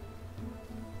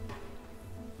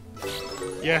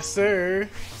 Yes, sir.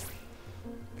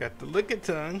 Got the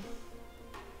Lickitung.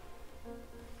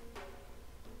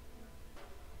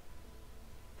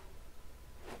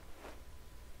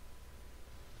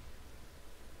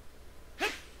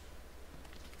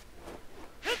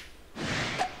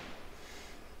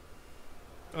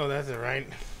 Oh, that's it, right?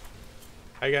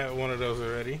 I got one of those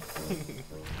already.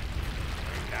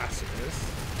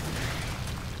 Rhinoceros.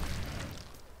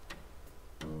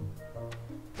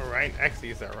 Alright,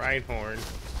 actually it's a Rhyhorn.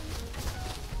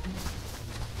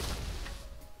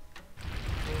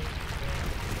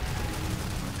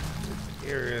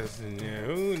 This area's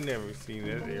new. Never seen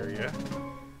this area.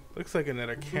 Looks like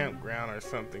another campground or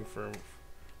something for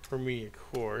me,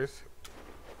 of course.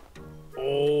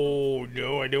 Oh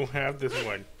no, I don't have this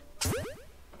one.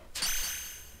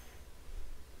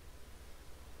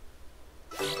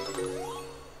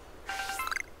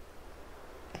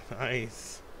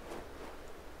 Nice.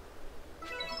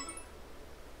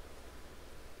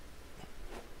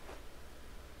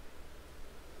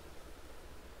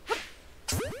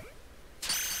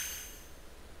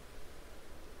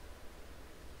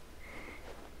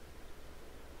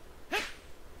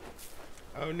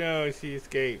 Oh no, she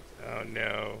escaped. Oh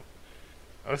no.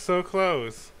 I was so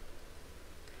close.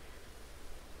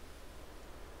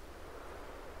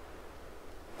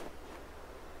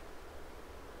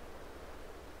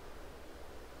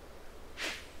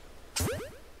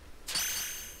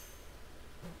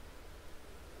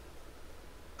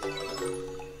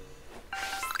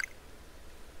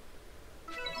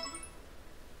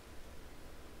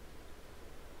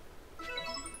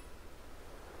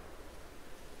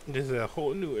 This is a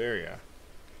whole new area.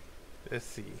 Let's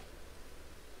see.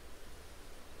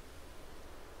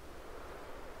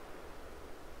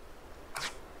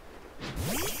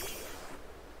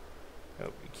 Oh,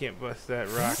 you can't bust that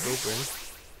rock open.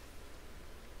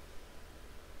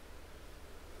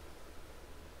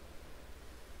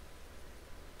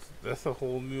 That's a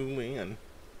whole new land.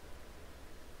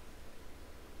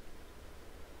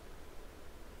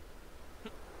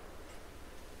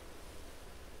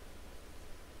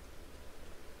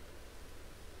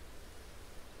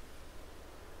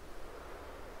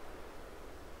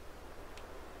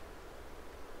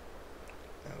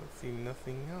 See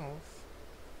nothing else.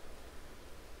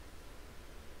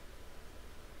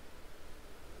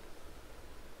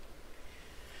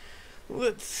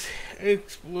 Let's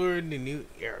explore the new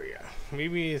area.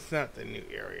 Maybe it's not the new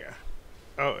area.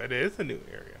 Oh, it is a new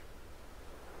area.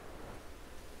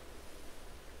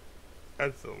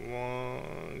 That's a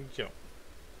long jump.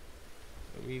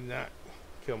 Let me not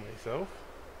kill myself.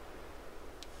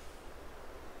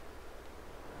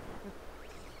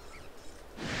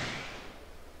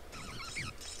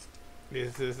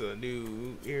 This is a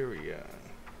new area.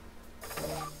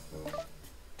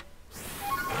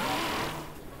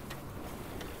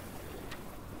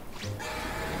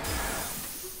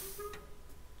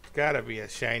 Gotta be a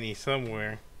shiny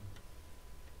somewhere.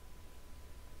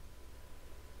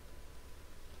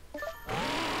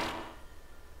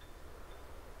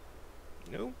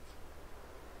 Nope.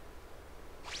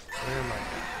 Where am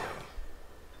I?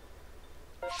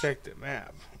 Check the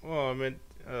map. Oh, I'm in.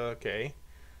 Okay.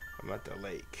 I'm at the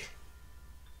lake.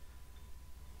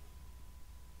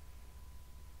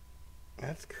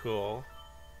 That's cool.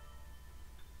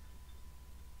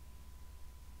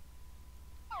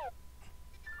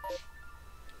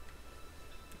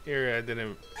 Area I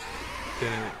didn't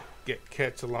get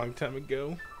catch a long time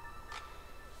ago.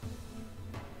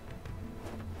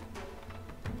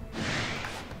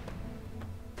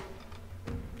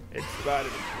 It's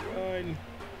spotted. Run.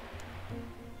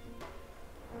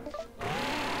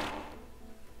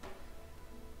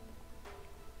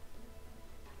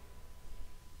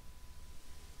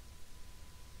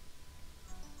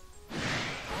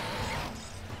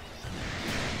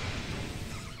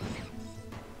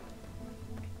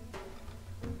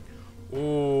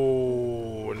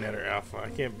 Ooh, another alpha. I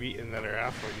can't beat another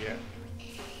alpha yet.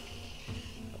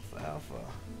 Alpha.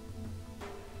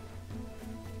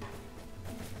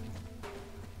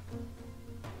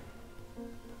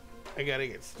 I gotta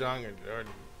get stronger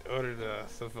in order to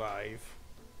survive.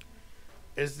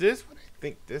 Is this what I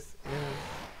think this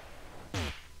is?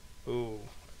 Ooh,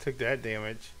 I took that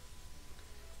damage.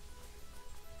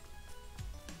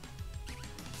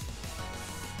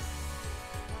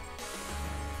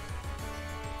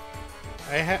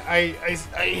 I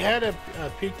had a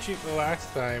Pichu the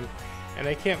last time, and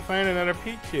I can't find another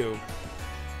Pichu.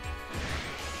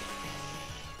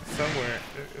 Somewhere.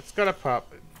 It's gotta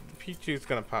pop. Pichu's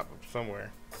gonna pop up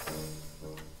somewhere.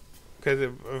 Because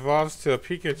it evolves to a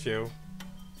Pikachu.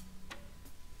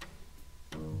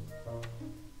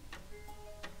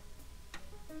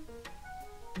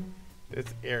 This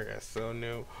area is so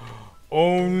new.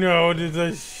 Oh no, there's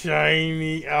a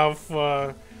shiny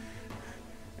alpha.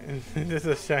 There's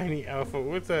a shiny alpha.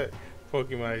 What's that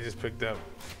Pokemon I just picked up?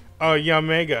 Oh,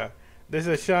 Yamega. There's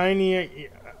a shiny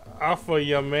alpha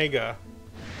Yamega.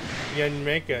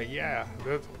 Yanmega, yeah.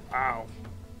 That's, wow.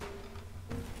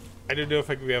 I don't know if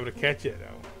I could be able to catch it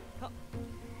though.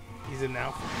 He's an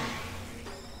alpha.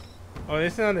 Oh,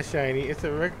 it's not a shiny. It's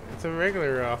a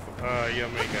regular alpha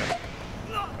Yamega.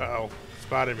 Uh oh,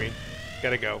 spotted me.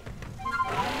 Gotta go.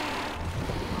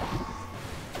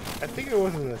 I think it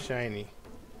wasn't a shiny.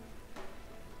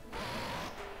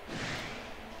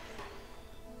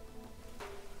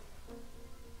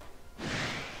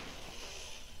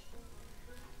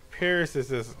 Paris is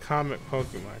this comet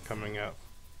Pokemon coming up.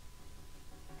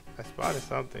 I spotted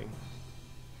something.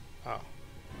 Oh.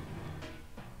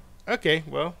 Okay,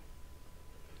 well.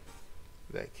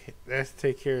 Let's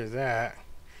take care of that.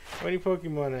 How many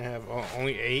Pokemon I have? Oh,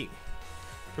 only 8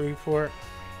 to report.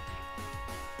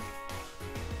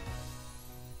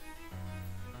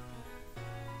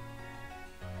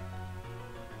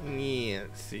 Yeah,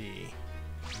 let's see.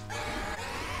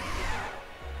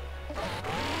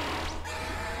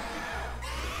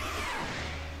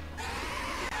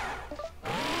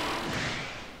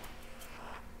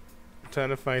 Trying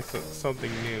to find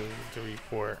something new to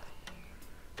report.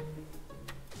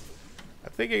 I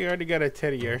think I already got a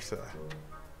Teddy Ursa.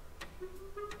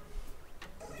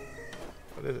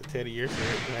 Oh, there's a Teddy Ursa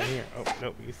right here. Oh,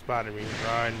 nope, you spotted me.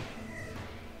 Run.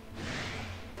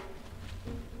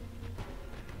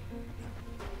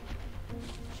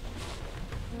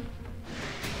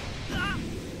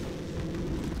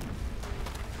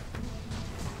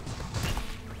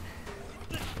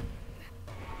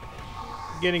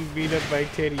 Getting beat up by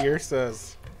Teddy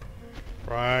Ursas.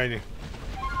 Right.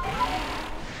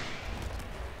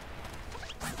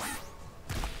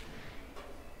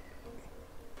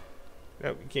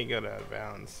 Nope, you can't go out of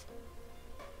bounds.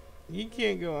 You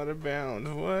can't go out of bounds.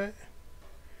 What?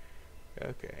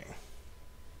 Okay.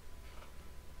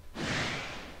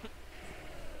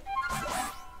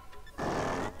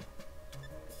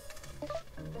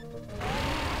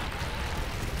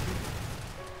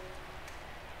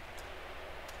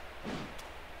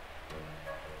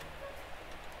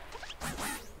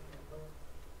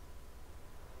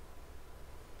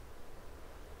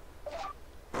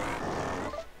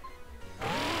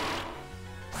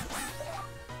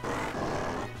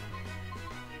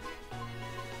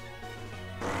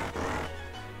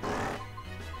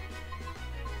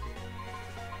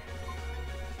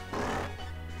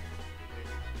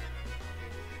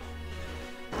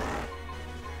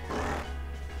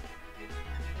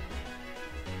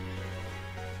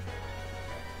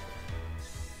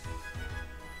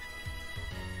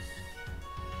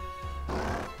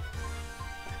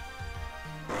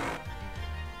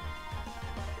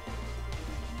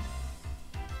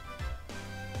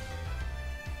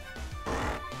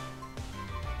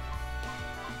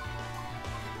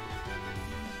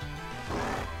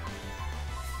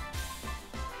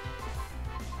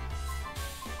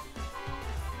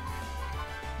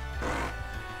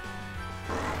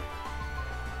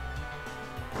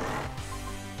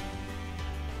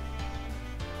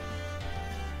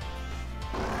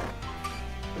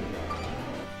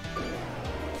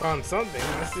 Found something.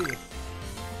 Let's see.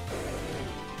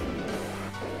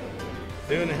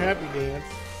 Doing a happy dance.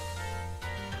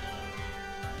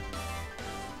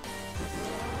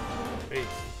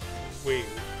 Wait.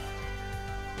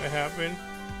 What happened?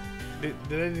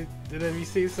 Did I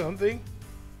receive something?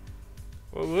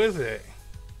 What was it?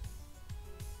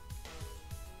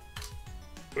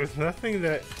 There's nothing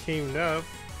that came up.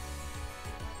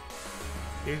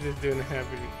 He was just doing a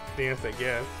happy dance, I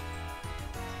guess.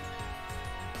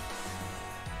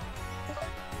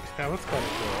 That was kind of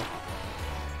cool.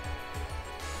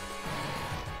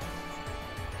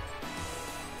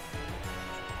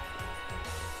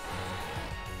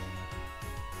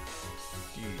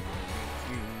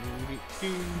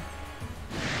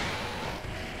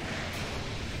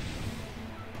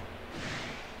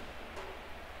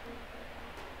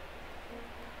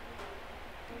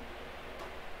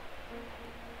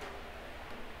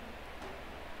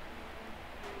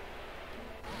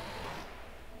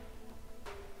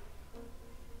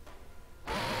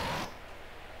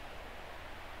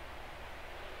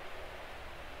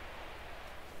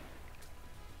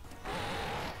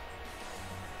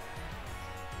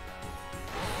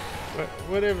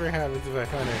 Whatever happens if I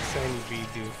find a shiny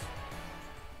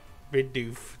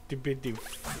Bidoof.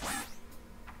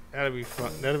 That'll be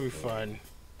fun. That'll be fun.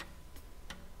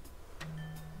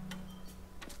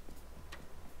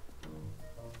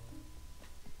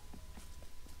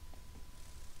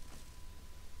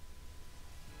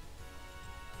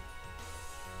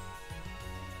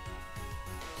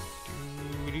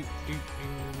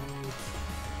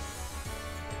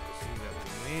 See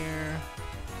nothing there.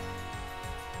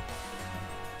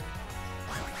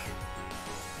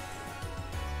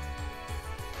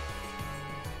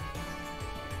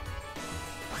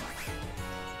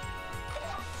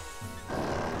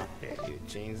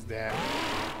 Change that.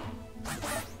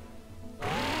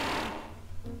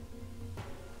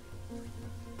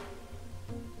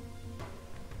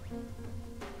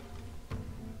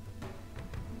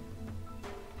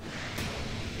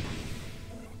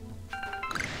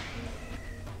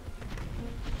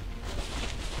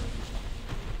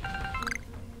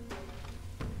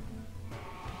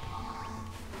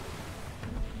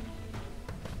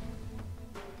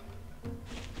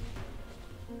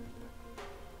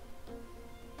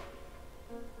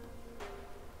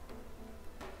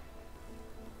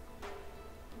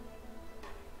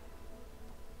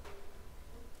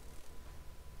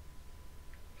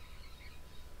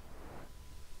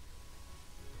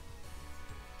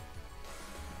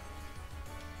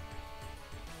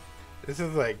 This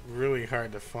is like really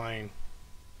hard to find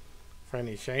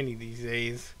any shiny these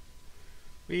days.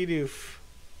 Bidoof.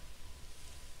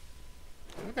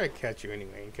 I'm gonna catch you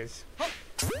anyway, because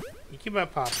you keep on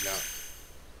popping up.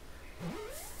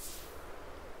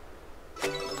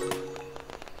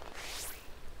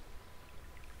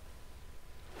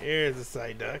 Here's a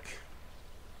side duck.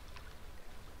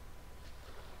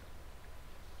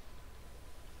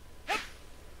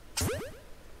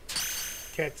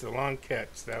 Catch, a long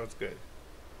catch. That was good.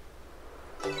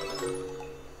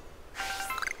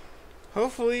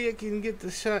 Hopefully I can get the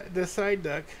side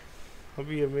duck. I'll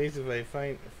be amazed if I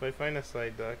find a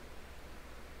side duck.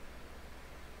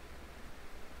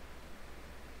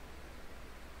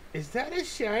 Is that a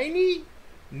shiny?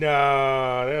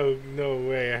 No, no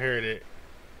way. I heard it.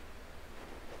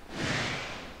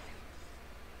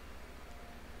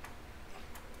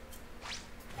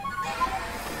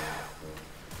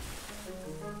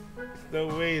 No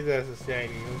way that's a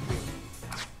shiny. Let's see.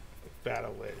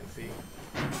 Battle it and see.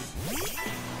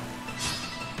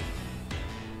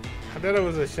 I thought it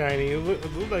was a shiny. It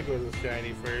looked like it was a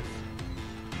shiny first.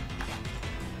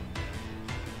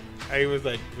 I was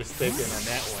like mistaken on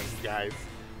that one, guys.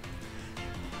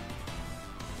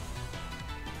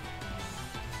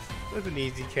 That's an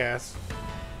easy cast.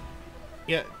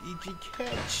 Yeah, easy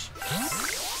catch.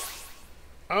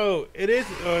 Oh, it is.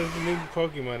 Oh, it's a new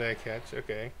Pokemon that I catch.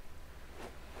 Okay.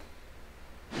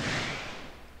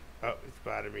 Oh, it's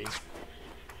bothering me.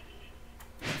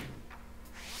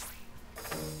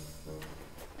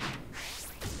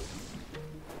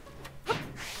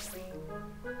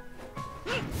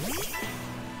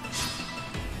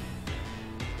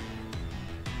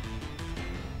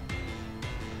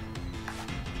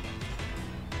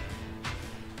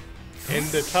 And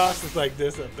the toss is like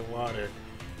this at the water.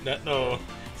 No,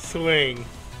 swing.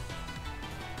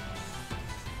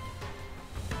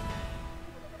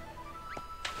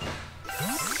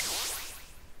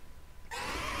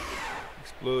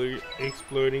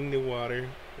 Exploring the water.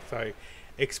 Sorry,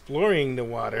 exploring the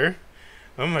water.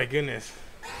 Oh my goodness.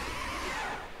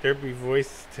 Derpy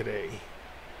voice today.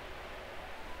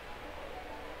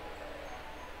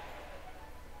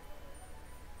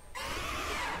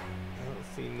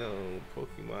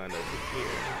 Pokemon over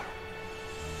here.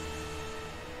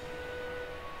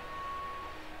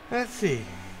 Let's see.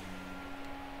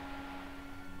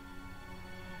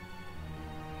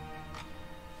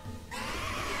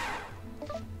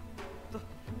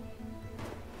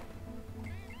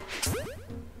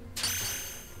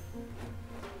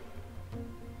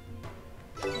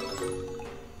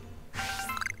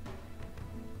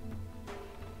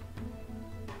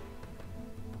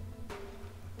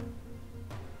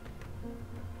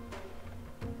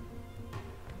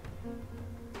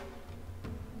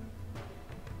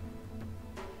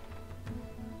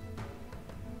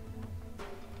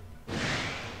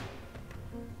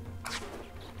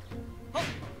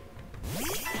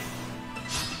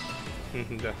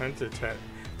 The hunter trying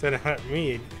to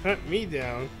hunt me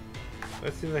down.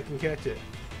 Let's see if I can catch it.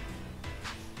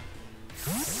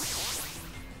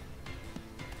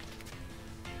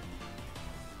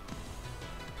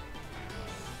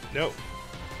 Nope.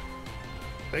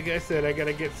 Like I said, I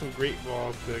gotta get some great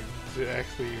balls to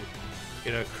actually,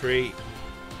 you know, create.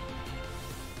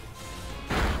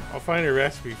 I'll find a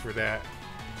recipe for that.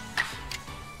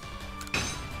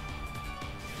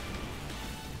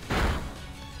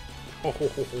 Oh,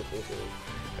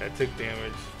 that took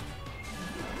damage.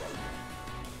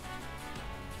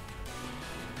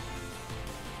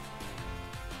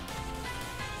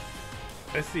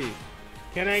 Let's see.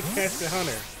 Can I catch the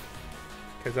hunter?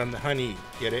 Because I'm the honey.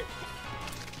 Get it?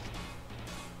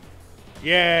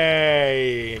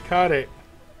 Yay! Caught it.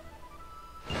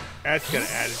 That's gonna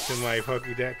add it to my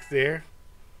Pokédex there.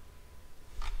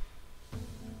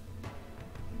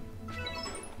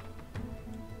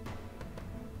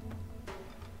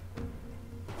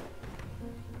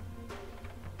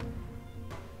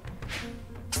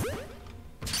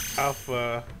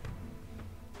 Alpha,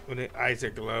 when the eyes are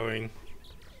glowing.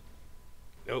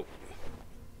 Nope.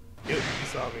 Nope, you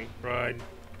saw me. Run.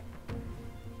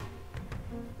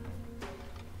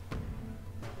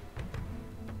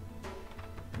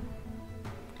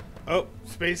 Oh,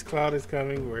 Space Cloud is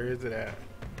coming. Where is it at?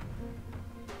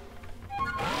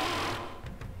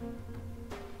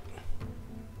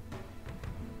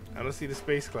 I don't see the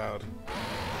Space Cloud.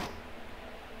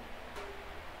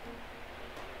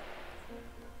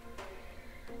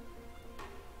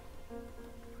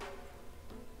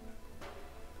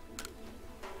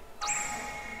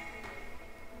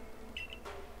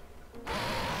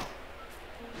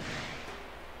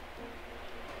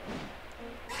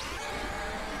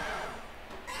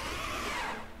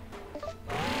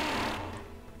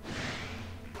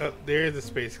 Oh, there's the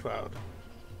Space Cloud.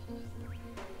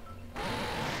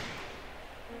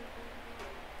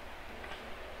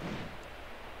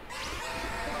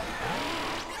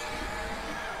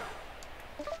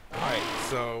 Alright,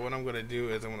 so what I'm going to do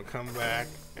is I'm going to come back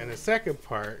in the second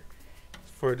part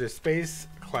for the Space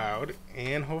Cloud,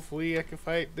 and hopefully I can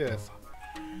fight this.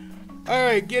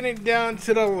 Alright, getting down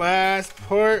to the last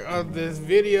part of this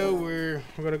video, we're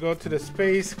going to go to the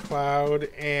Space Cloud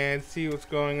and see what's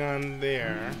going on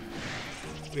there.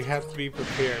 We have to be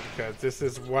prepared because this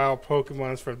is wild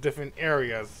Pokemons from different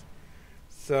areas.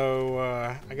 So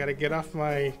I got to get off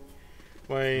my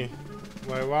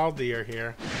wild deer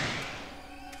here.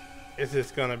 It's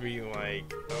just going to be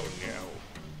like, oh no.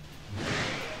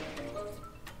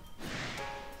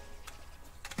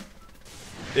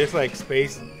 There's like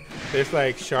there's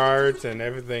like shards and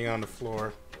everything on the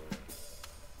floor.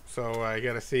 So I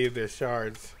gotta see if there's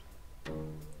shards.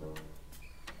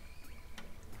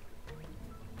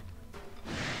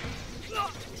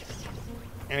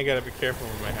 And I gotta be careful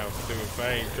with my health too. If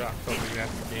I drop something,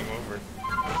 that's the game over.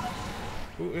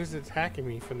 Who is attacking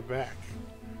me from the back?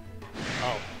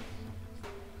 Oh.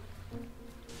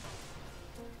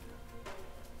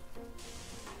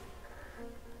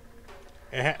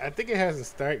 I think it hasn't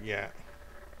started yet.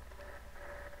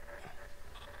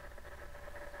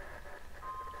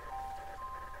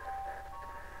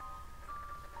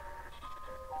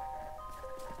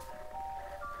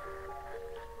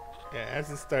 Yeah, it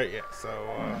hasn't started yet, so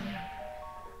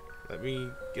let me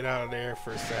get out of there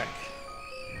for a sec.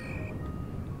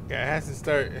 Yeah, it hasn't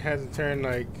started. It hasn't turned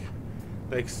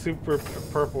like super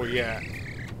purple yet.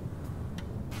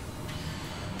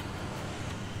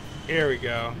 Here we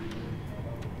go.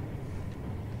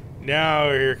 Now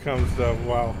here comes the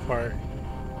wild part.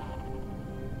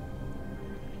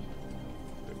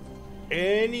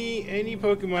 Any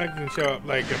Pokemon can show up,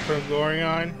 like a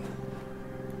Pergorion.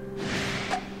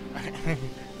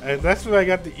 That's what I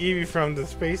got the Eevee from, the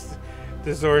Space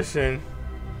Distortion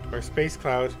or Space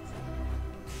Cloud.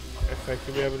 If I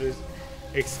could be able to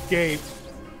escape.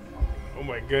 Oh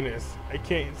my goodness, I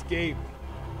can't escape.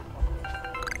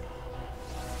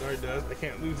 Stardust. I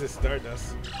can't lose this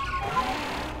Stardust. This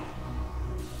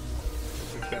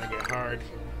is gonna get hard.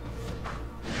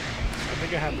 I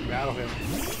think I have to battle him.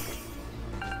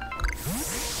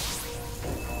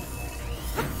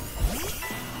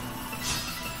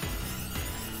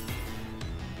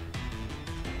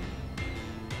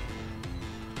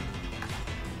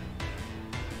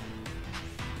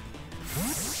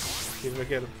 See if I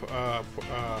get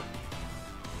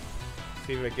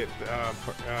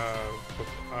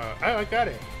I got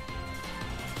it.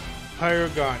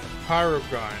 Pyrogon.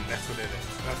 That's what it is.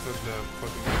 That's what the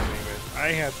Pokemon name is.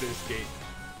 I have to escape.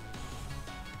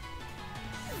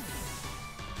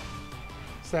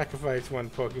 Sacrifice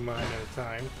one Pokemon at a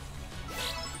time.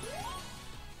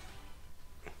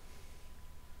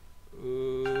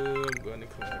 Ooh, I'm going to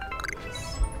collect all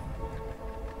this.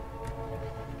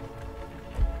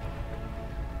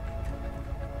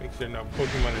 Make sure no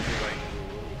Pokemon is like.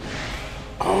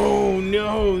 Oh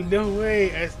no! No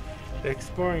way!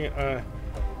 Exploring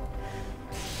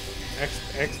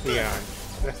Expion.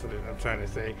 That's what I'm trying to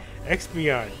say.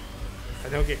 Expion. I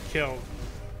don't get killed.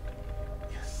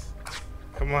 Yes.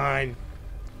 Come on.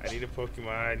 I need a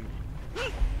Pokemon.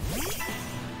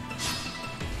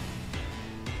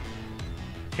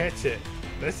 Catch it.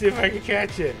 Let's see if I can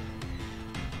catch it.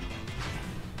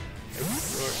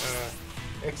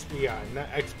 Expion, not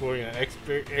Exploring.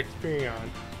 Experion.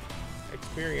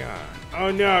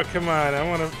 Oh no! Come on! I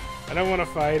don't want to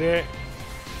fight it.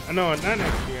 No, not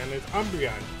Expion. It's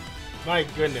Umbreon. My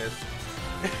goodness.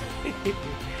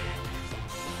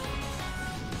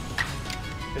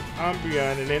 It's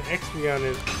Umbreon, and then Expion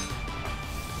is.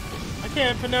 I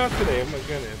can't pronounce today. Oh my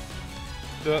goodness.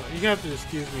 You have to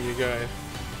excuse me, you guys.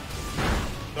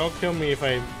 Don't kill me if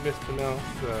I mispronounce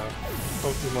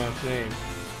Pokemon's name.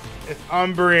 It's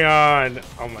Umbreon.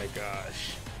 Oh my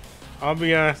gosh.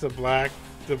 Umbreon is the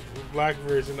black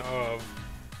version of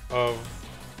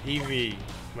Eevee.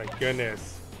 My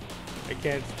goodness. I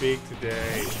can't speak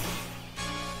today.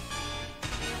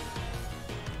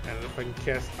 I don't know if I can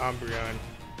cast Umbreon.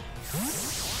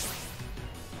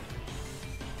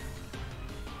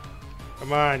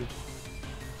 Come on.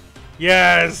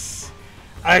 Yes!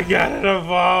 I got an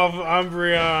evolve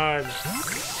Umbreon!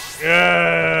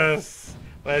 Yes!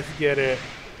 Let's get it.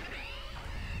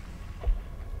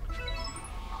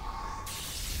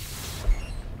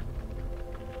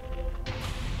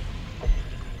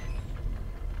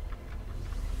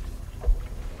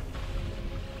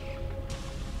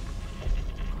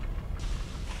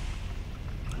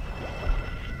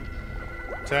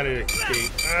 Trying to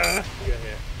escape. Yeah.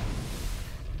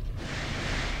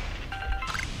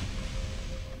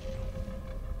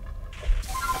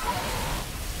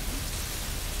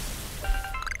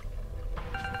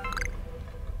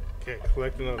 Okay,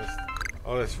 collecting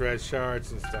all this red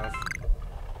shards and stuff.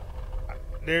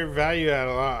 They're valued at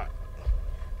a lot.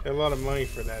 There's a lot of money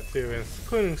for that too,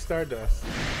 including Stardust.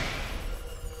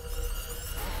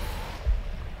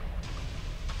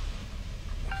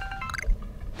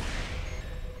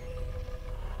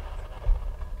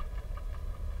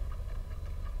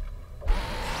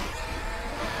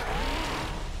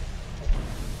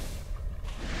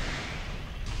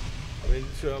 In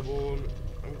trouble.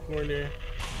 I'm cornered.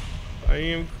 I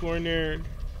am cornered.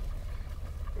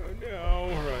 Oh no,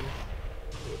 run.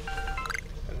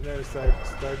 Another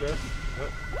Stardust.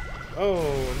 Oh,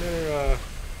 another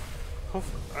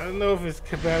I don't know if it's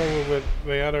compatible with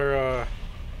my other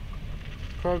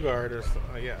Krogard or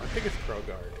something. Yeah, I think it's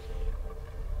Krogard.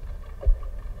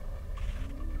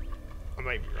 I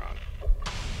might be wrong.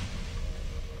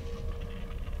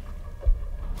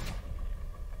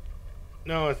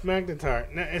 No, it's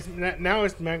Magnetar. Now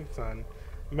it's Magneton.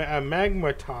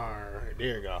 Magmatar.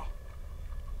 There you go.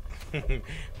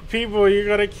 People, you're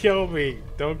gonna kill me.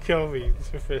 Don't kill me.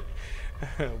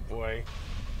 Oh boy.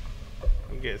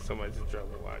 I'm getting so much in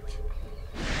trouble. Watch.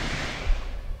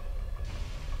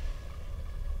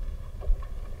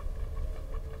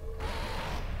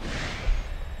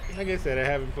 Like I said, I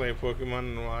haven't played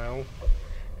Pokemon in a while.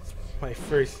 It's my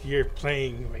first year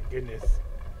playing. My goodness.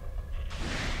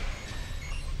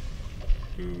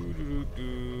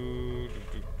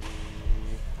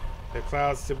 The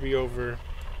clouds to be over.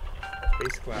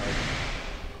 Space cloud.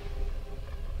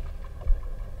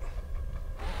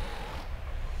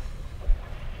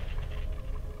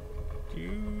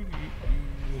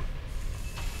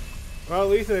 Well, at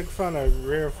least I found a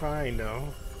rare find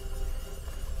though.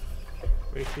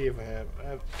 Let me see if I have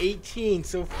 18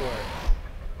 so far.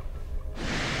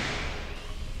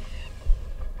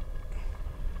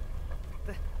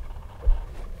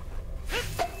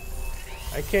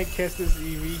 I can't catch this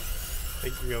Eevee.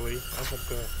 Like really? I have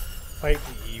to Fight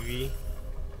the Eevee.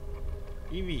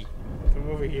 Eevee, come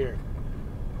over here.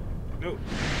 Nope.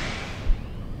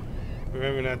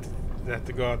 Remember not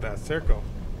to go out that circle.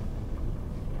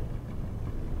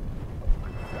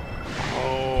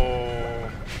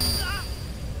 Oh.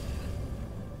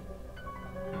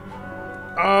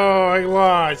 Oh, I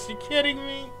lost. You kidding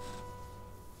me?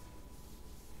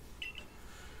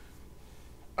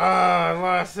 Ah, I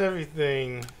lost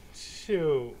everything.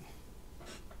 Shoot.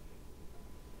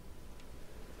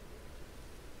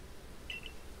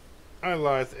 I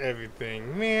lost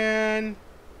everything, man.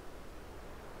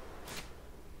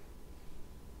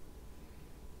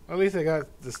 At least I got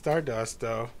the Stardust,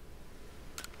 though.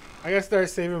 I gotta start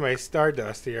saving my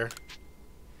Stardust here.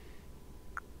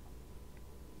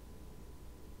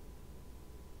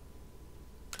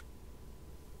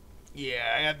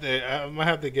 Yeah, I'm gonna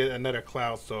have to get another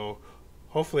cloud, so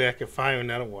hopefully I can find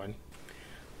another one.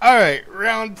 Alright,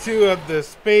 round 2 of the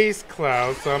space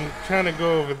cloud, so I'm trying to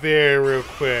go over there real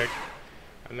quick.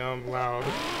 I know I'm loud,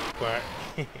 but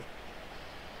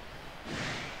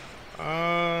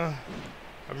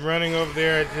I'm running over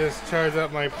there. I just charged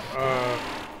up my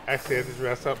actually I just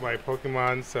rest up my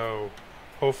Pokemon, so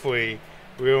hopefully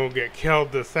we won't get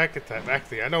killed the second time.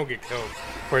 Actually, I don't get killed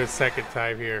for the second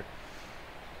time here.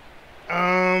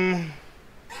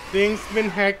 Things been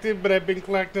hectic, but I've been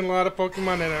collecting a lot of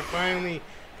Pokemon, and I finally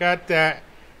got the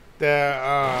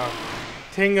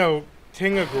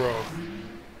Tinga growth.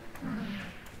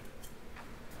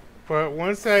 But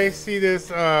once I see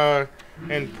this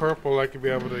in purple, I could be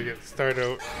able to get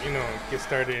started, get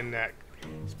started in that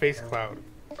space cloud.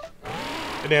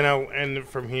 And then I'll end it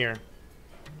from here.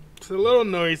 It's a little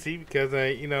noisy because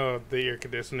the air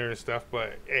conditioner and stuff,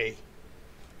 but hey,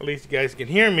 at least you guys can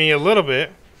hear me a little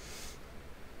bit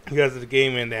because of the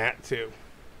game and that too.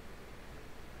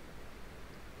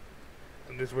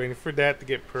 I'm just waiting for that to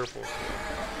get purple.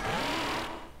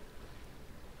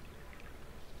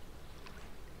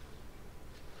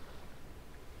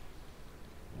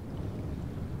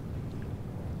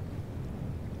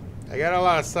 I got a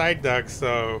lot of side ducks,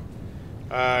 so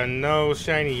no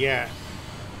shiny yet.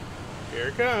 Here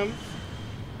it comes.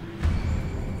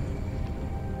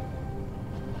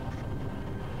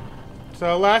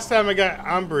 So last time I got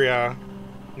Umbreon,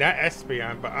 not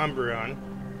Espeon, but Umbreon.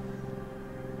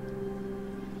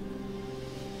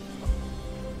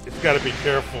 It's got to be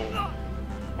careful.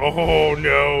 Oh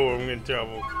no, I'm in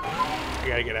trouble. I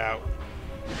gotta get out.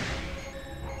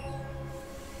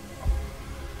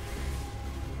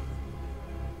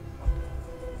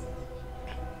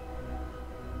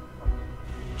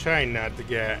 Try not to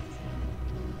get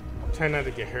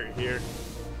hurt here.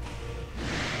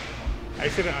 I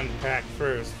should have unpacked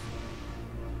first.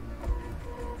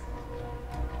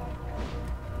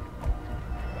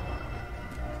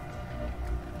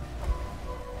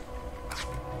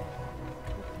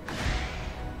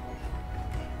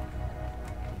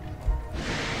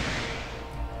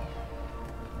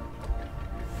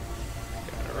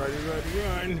 Gotta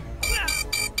run.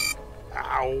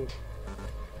 Ow.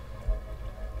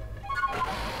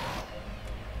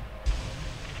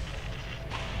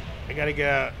 I gotta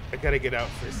get out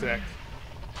for a sec.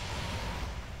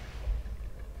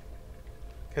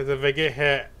 Cause if I get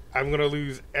hit, I'm gonna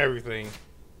lose everything.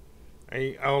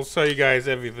 I'll show you guys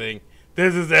everything.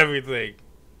 This is everything.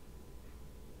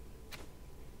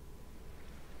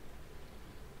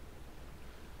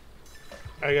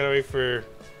 I gotta wait for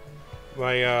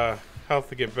my health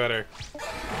to get better.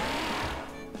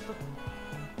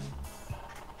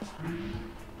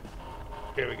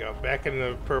 Here we go, back in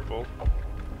the purple.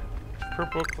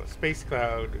 Purple space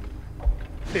cloud.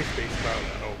 Say space cloud.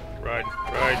 Oh, run,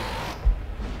 run.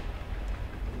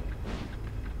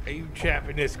 Are you trapped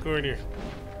in this corner?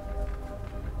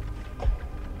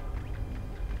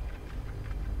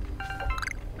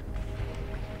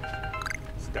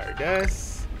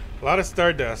 Stardust. A lot of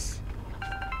Stardust.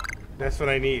 That's what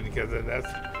I need because that's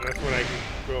when I can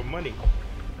grow money.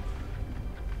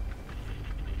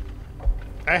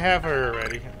 I have her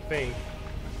already, I think.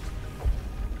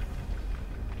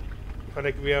 But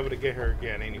I could be able to get her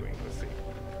again anyway. Let's see.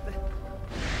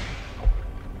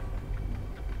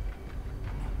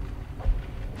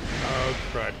 Oh,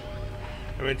 crud.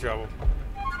 I'm in trouble.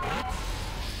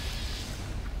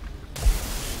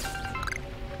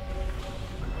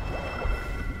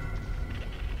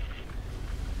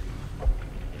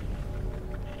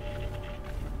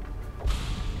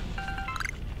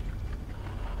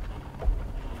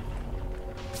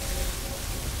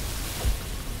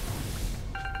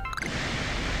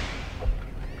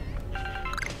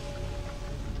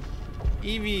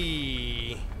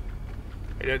 Eevee.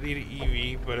 I don't need an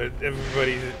Eevee, but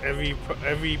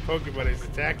every Pokemon is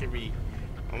attacking me.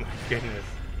 Oh my goodness.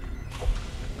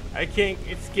 I can't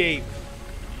escape.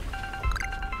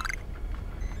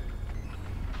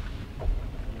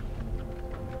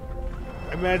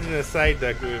 Imagine a side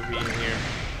duck would be in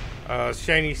here.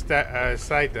 Shiny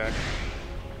side duck.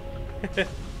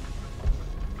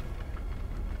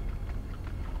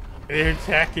 They're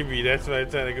attacking me, that's why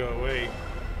I'm trying to go away.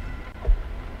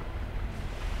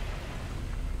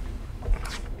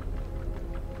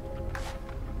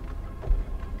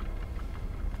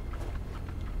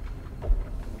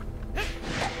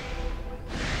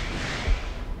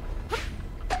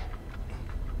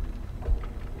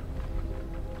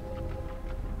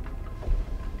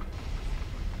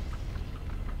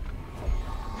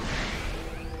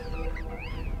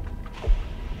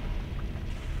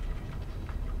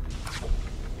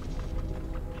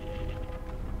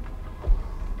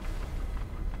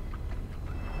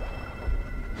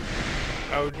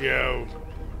 Oh no.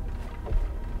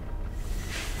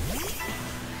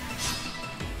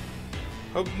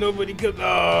 Hope nobody comes.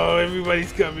 Oh,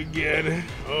 everybody's coming again.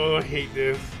 Oh, I hate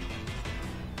this.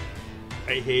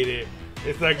 I hate it.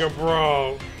 It's like a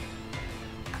brawl.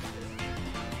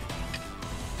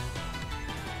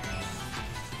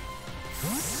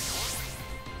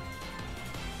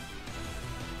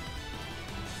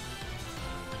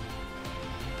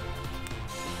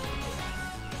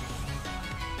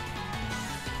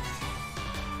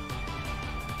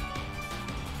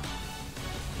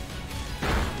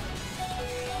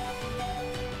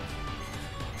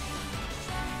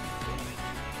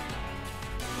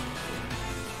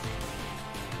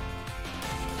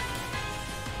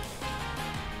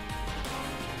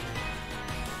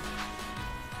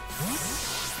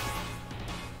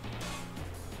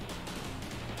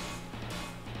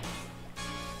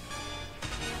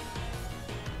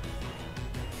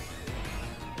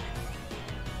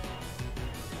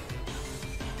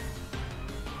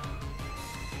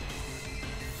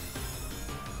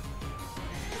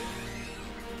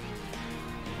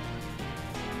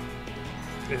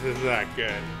 This is not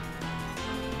good.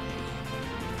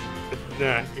 It's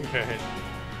not good.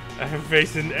 I'm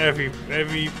facing every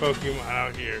Pokemon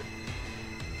out here.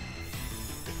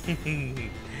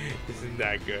 This is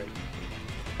not good.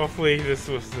 Hopefully this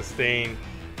will sustain.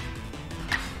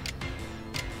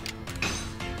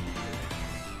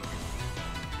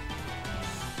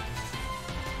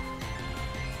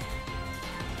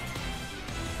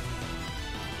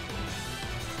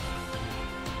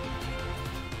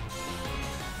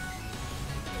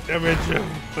 I'm in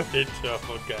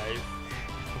trouble, guys.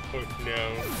 Oh no.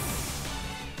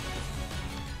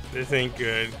 This ain't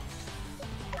good.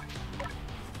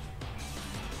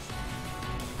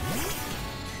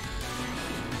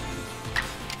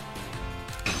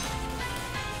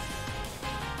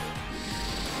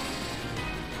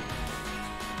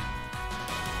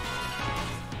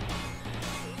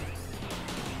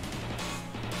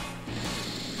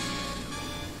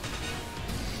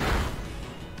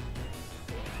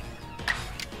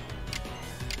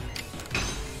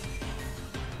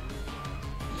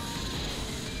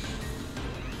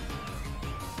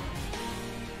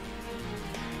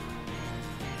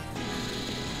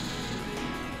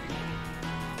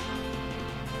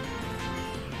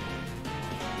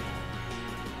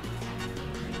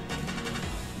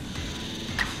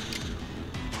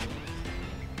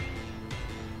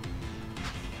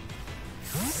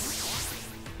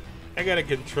 I gotta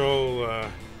control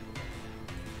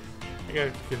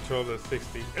the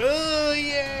 60. Oh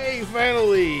yay!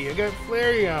 Finally! I got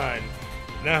Flareon!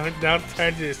 Now it's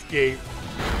time to escape.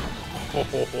 Oh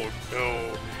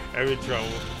no. I'm in trouble.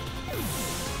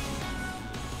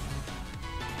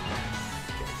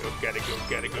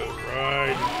 Gotta go.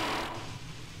 Run!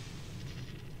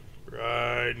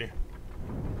 Run!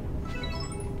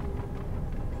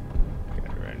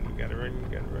 Gotta run.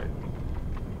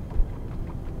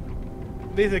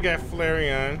 At least I got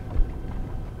Flareon.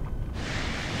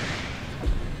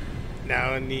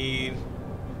 Now I need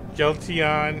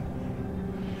Jolteon,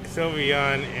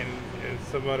 Sylveon, and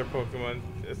some other Pokemon,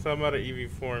 some other Eevee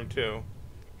form too.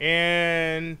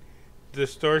 And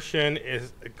Distortion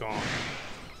is gone.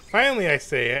 Finally, I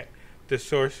say it,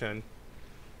 Distortion.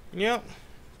 Yep,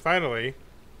 finally.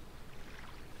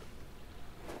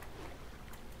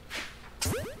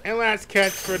 And last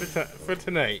catch for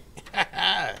tonight.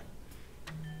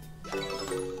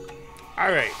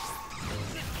 Alright.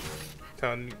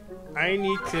 So I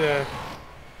need to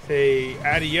say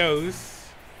adios.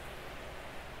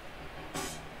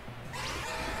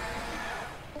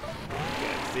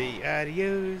 Gotta say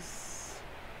adios.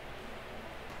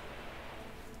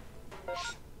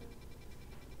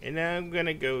 And now I'm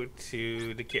gonna go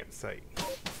to the campsite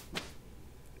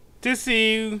to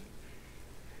see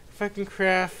if I can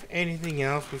craft anything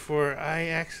else before I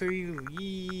actually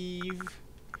leave.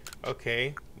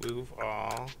 Okay, move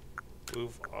all,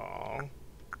 move all.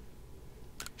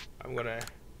 I'm gonna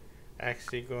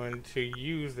actually going to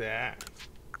use that.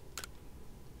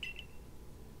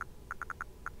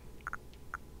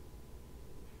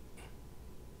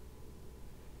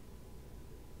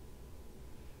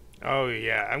 Oh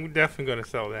yeah, I'm definitely gonna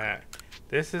sell that.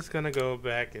 This is gonna go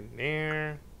back in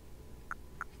there.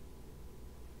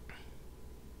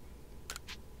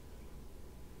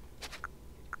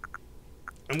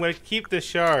 I'm gonna keep the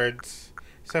shards,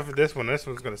 except for this one. This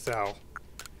one's gonna sell.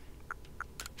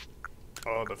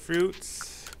 All the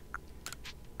fruits.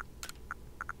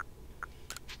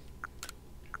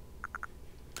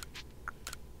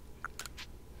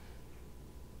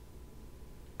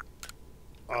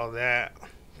 All that.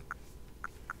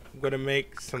 I'm gonna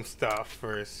make some stuff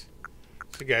first,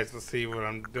 so you guys will see what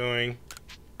I'm doing.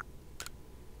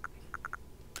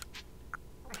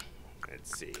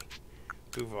 Let's see.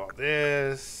 Move all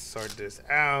this. Sort this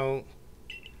out.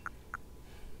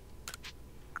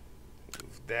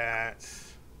 Move that.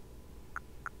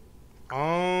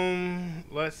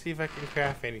 Let's see if I can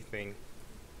craft anything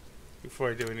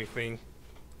before I do anything.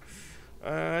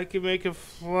 I can make a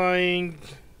flying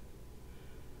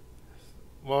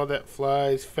wall that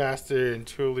flies faster and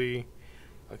truly.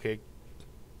 Okay.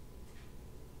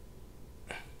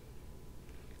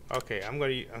 Okay, I'm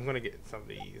gonna get some of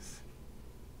these.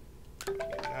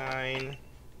 Get 9.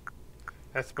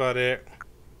 That's about it.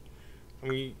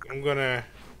 I'm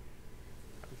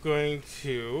going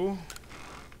to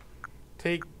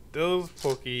take those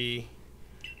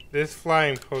this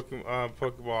flying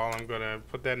Pokeball. I'm gonna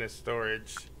put that in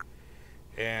storage,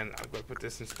 and I'm gonna put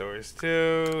this in storage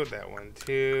too. That one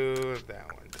too. That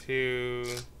one too.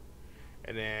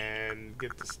 And then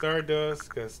get the Stardust,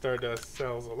 because Stardust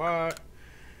sells a lot.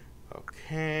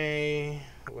 Okay.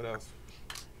 What else?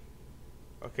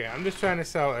 Okay, I'm just trying to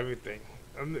sell everything.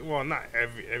 Well, not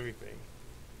everything.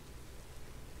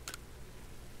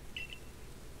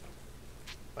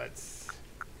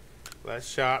 Let's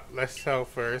shop. Let's sell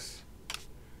first.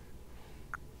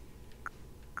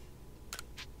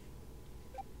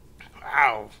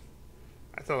 Wow,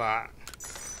 that's a lot.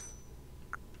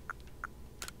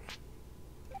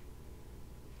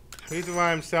 The reason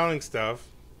why I'm selling stuff,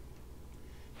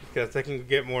 because I can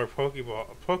get more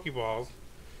Pokeballs.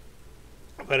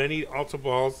 But I need Ultra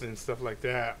Balls and stuff like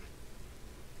that.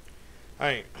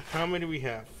 Alright, how many do we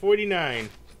have? 49.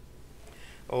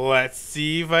 Let's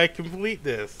see if I complete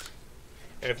this.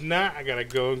 If not, I gotta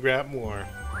go and grab more.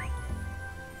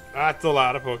 That's a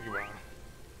lot of Pokemon.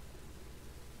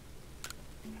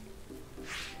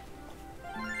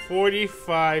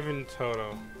 45 in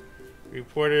total.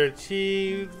 Reporter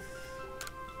achieved.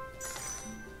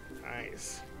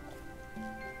 Nice.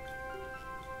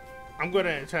 I'm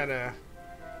gonna try to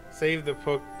save the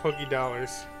Poké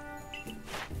Dollars.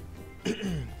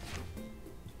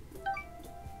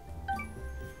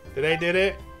 Did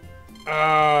it?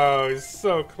 Oh, it's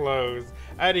so close.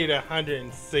 I need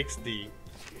 160.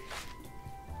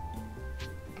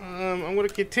 I'm gonna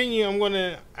continue. I'm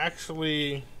gonna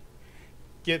actually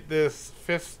get this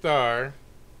 5th star.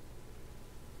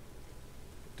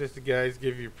 Just to guys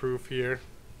give you proof here.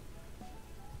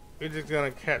 We're just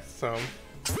gonna catch some.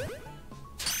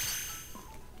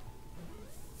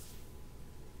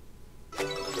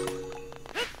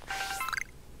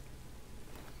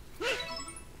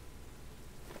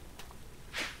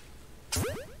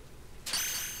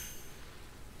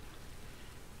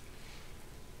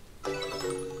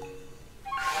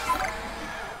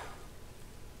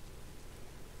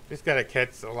 Just gotta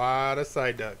catch a lot of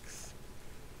Psyducks.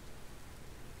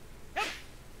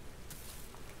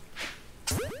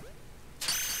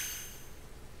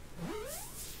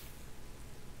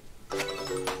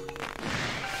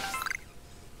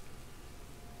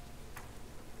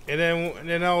 And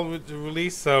then I'll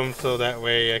release some so that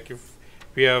way I can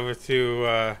be able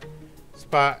to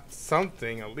spot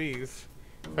something at least.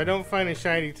 If I don't find a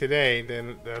shiny today,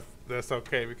 then that's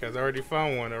okay, because I already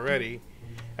found one already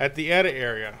at the edit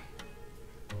area.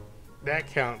 That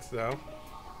counts though.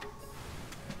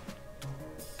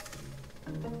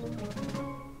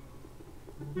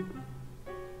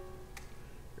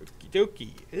 Okie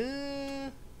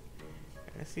dokie.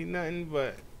 I see nothing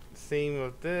but same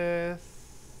of this.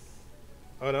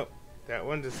 Oh no, that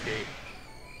one's escaped.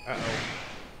 Uh oh.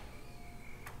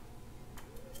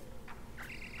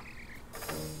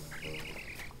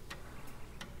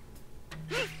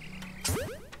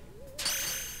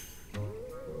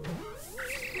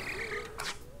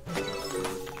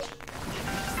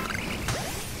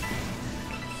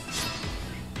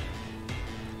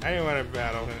 didn't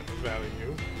want to battle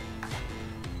you.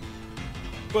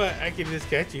 But I can just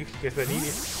catch you because I need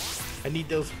it. I need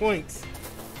those points.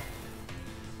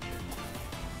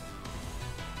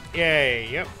 Yay,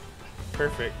 yep.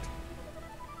 Perfect.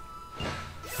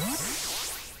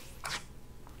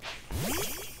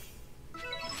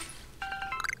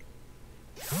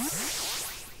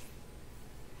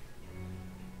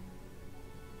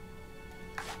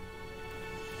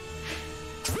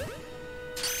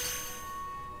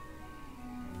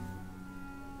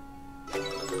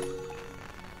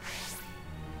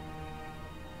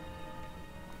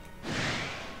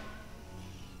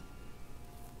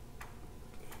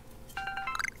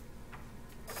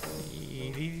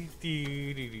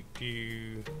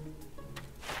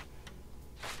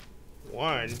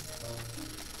 One.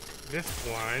 This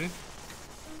one.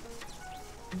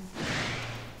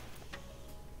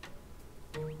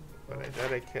 But I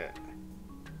thought I could.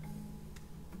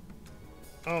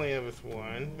 Only have this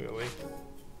one, really.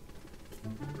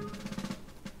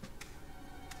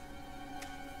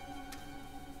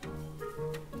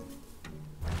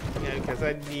 Yeah, because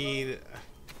I need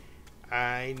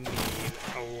a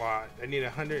lot. I need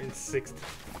 160.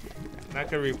 I'm not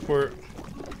gonna report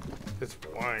this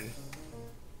one.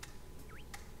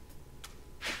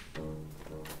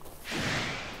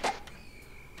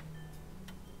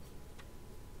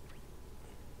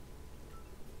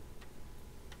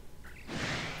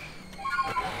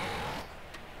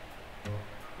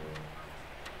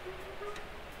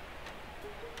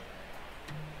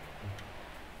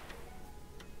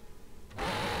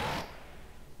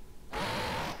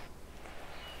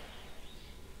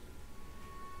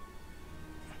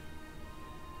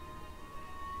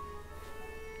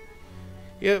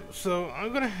 Yep, so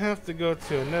I'm gonna have to go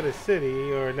to another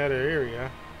city or another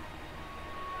area.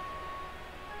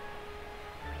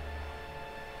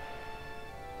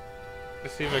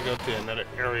 Let's see if I go to another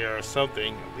area or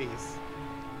something at least.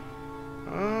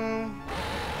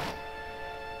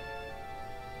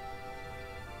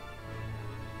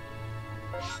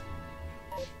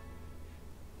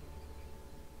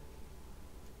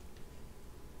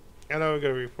 I know we're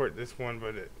gonna report this one,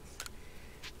 but it's...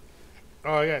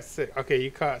 Oh, I got 6. Okay,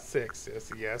 you caught 6.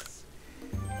 Yes.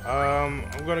 I'm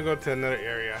gonna go to another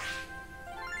area.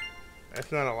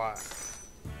 That's not a lot.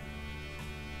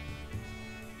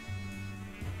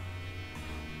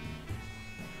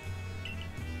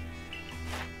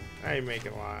 I ain't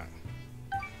making a lot.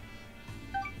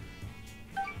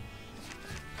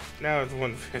 Now it's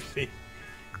 150.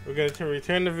 We're gonna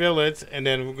return the village, and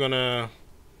then I'm gonna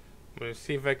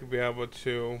see if I can be able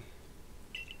to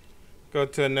go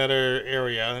to another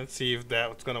area and see if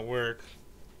that's gonna work.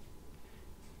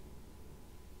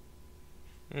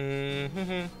 Gotta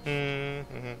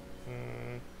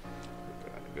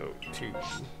go to.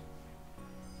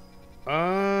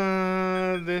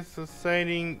 There's a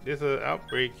sighting. There's an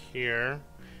outbreak here.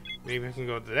 Maybe I can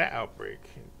go to that outbreak.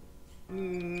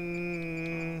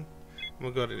 We'll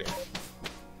go to that.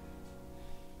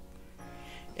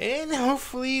 And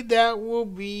hopefully that will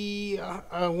be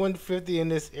 150 in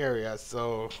this area.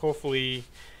 So hopefully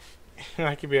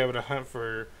I can be able to hunt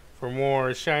for more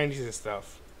shinies and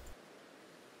stuff.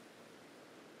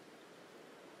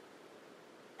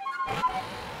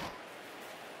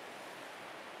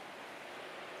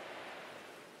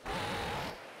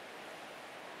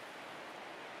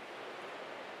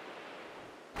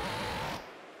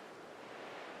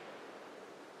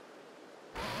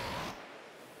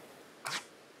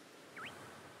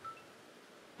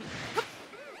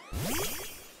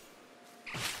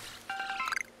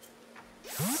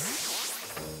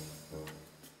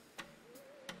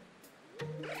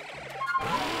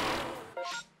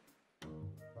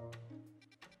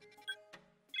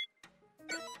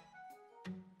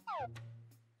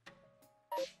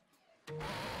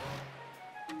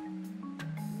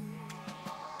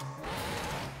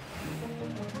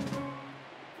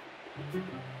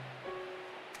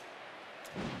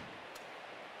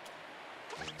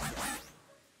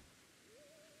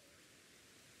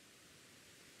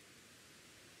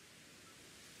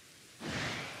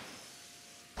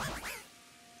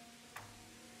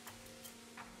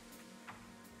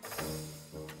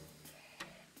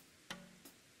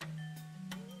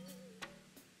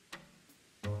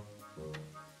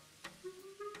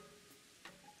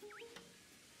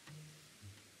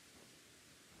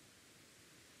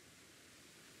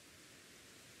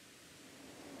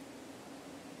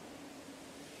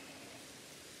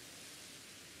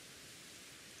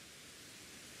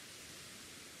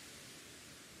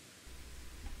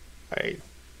 Alright.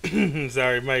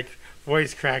 Sorry, my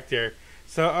voice cracked there.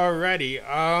 So alrighty,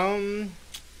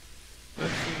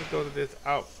 let's see what go to this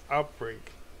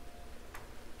outbreak.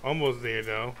 Almost there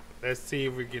though. Let's see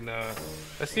if we can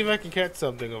let's see if I can catch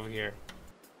something over here.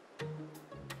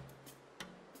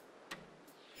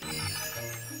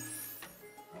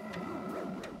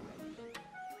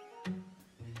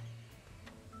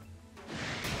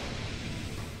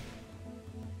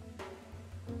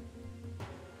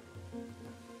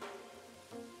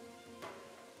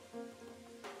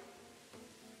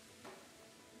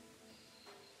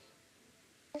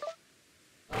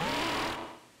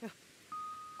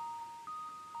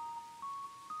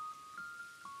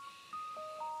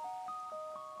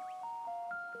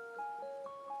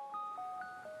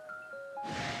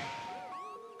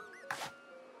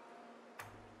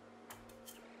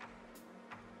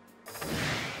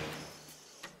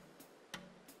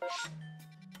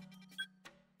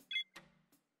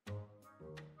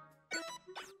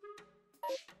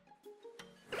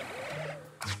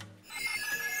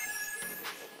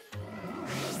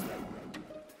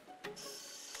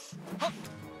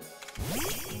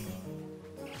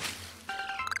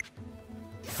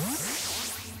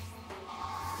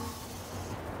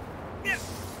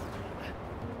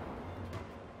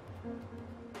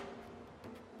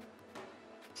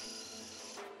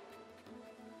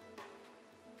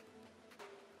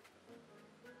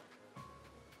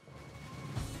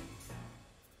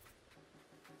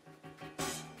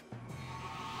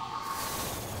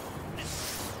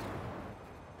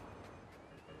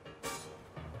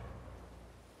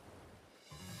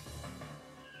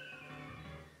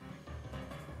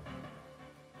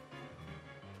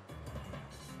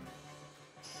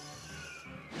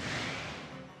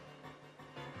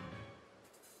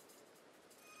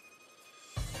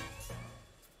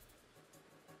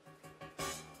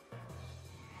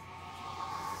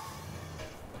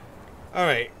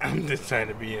 Alright, I'm just trying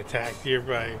to be attacked here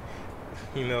by,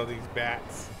 you know, these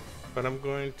bats. But I'm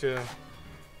going to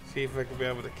see if I can be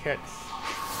able to catch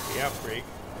the outbreak.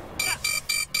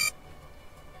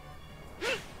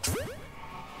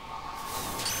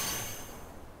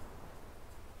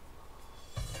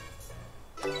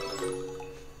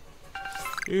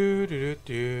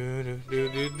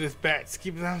 This bat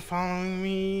keeps on following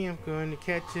me. I'm going to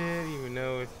catch it, even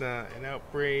though it's not an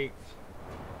outbreak.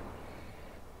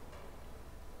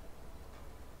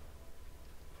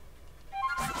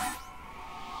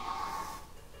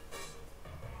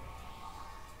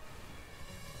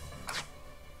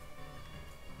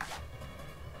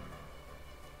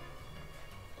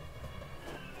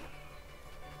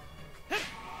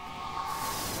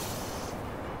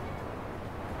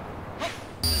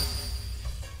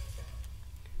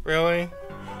 Really?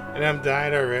 And I'm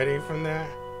died already from that?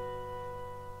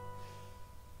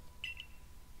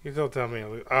 You still tell me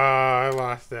I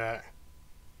lost that.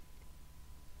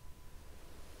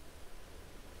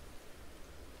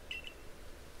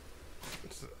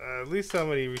 At least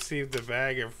somebody received a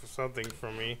bag or something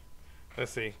from me.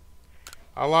 Let's see.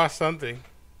 I lost something.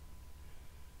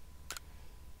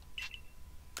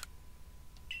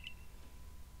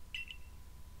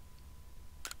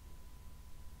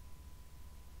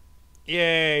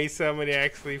 Yay, somebody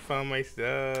actually found my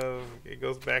stuff. It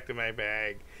goes back to my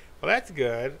bag. Well, that's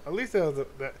good. At least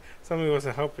that somebody was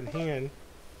a helping hand.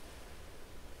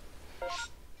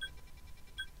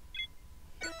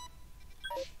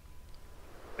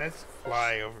 Let's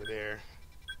fly over there.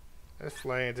 Let's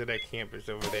fly into that campus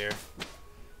over there.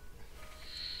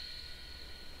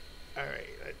 Alright,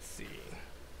 let's see.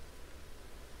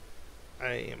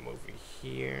 I am over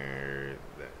here.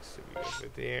 That should be over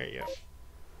there. Yep.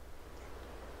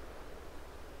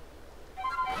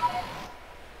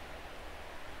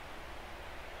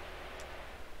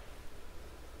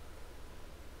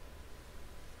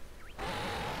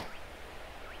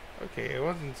 Okay, it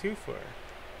wasn't too far.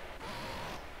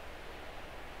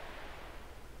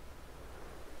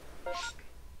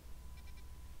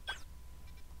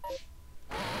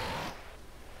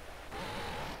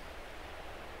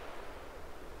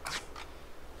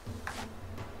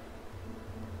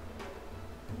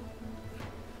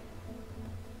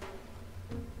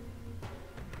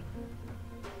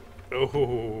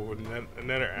 Oh,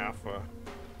 another alpha.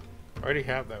 I already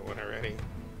have that one already.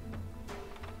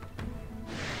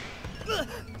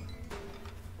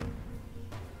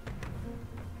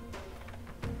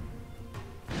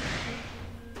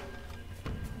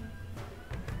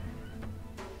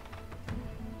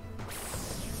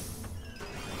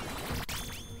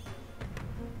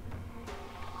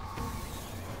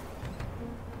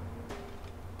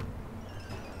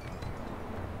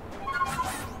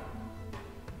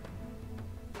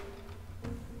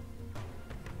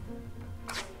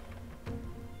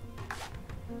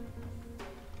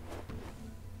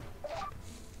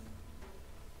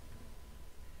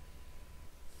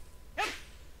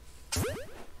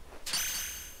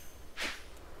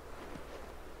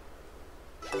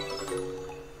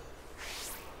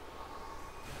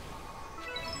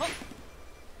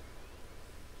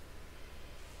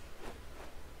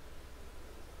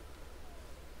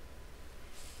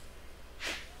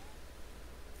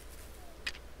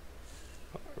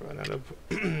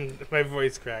 My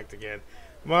voice cracked again.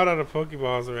 I'm out of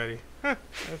Pokeballs already. Huh,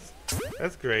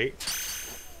 that's great.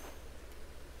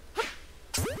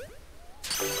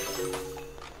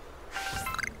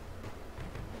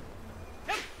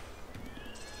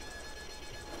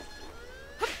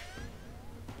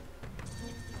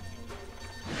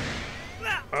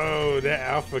 Oh, that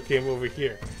alpha came over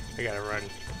here. I gotta run.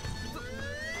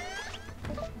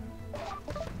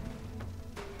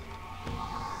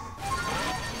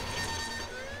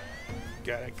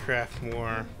 Gotta craft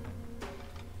more.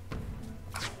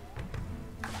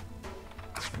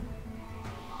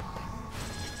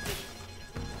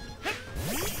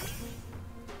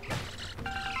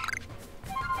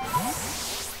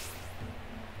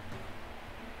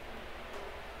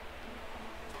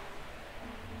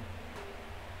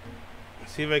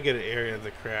 See if I get an area of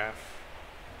the craft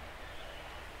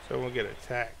so I won't get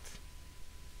attacked.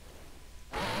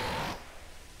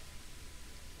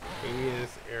 We need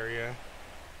this area.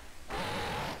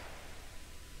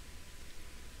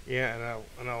 Yeah,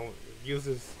 and I'll use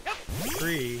this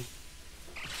tree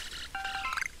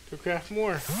to craft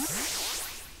more.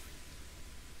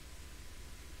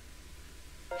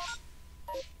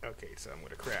 Okay, so I'm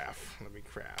gonna craft. Let me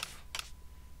craft.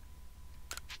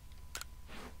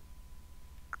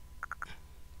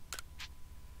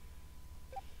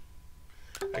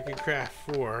 I can craft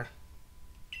 4.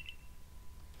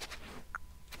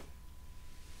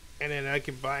 And then I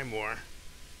can buy more.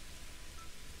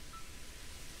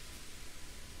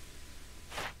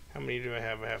 How many do I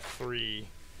have? I have 3.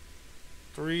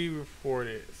 3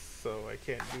 reported, so I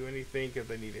can't do anything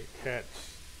because I need a catch.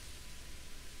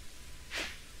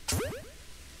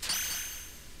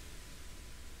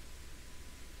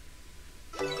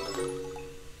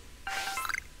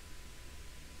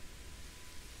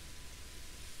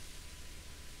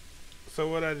 So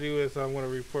what I do is I'm going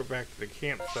to report back to the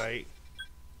campsite.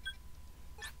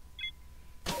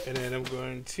 And then I'm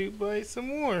going to buy some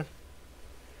more.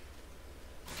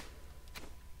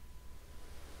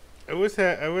 I wish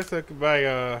I could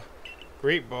buy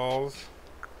great balls.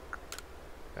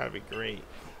 That'd be great.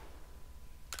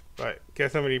 But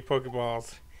guess how many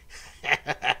Pokeballs?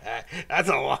 That's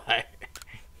a lot.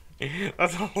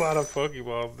 That's a lot of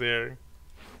Pokeballs there.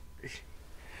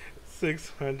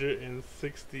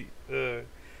 660.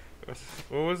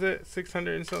 What was it?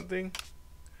 600 and something.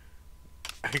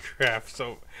 I craft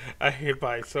so I could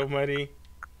buy so many.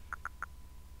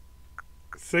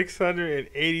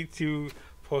 682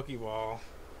 Pokeball.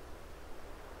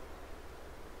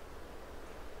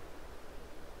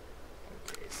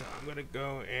 Okay, so I'm gonna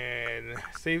go and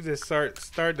save this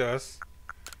Stardust.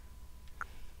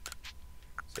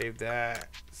 Save that.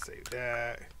 Save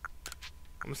that.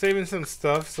 I'm saving some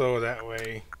stuff so that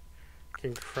way I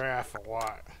can craft a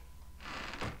lot.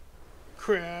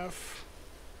 Craft.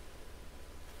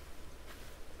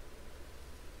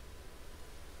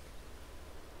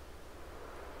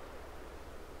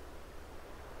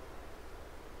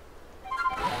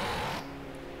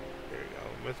 There we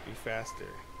go. Must be faster.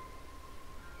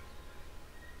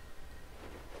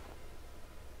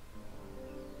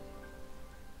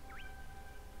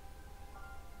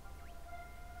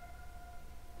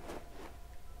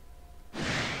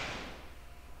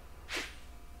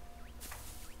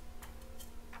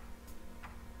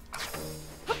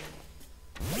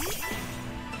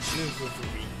 This was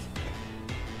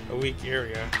a weak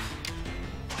area.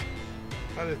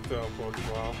 I'll just throw a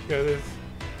Pokeball because it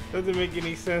doesn't make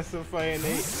any sense to fight an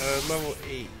level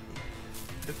 8.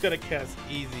 It's gonna cast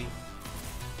easy.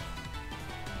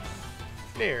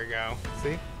 There we go.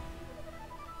 See?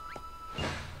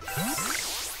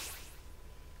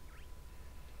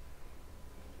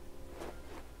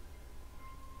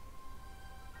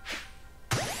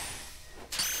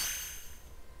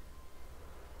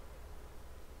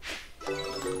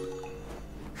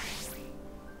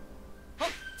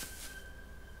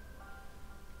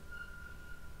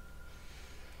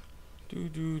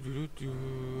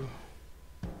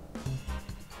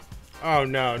 Oh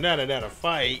no, not another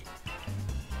fight.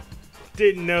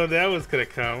 Didn't know that was gonna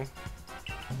come.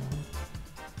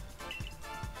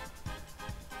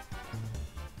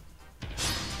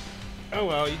 Oh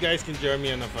well, you guys can join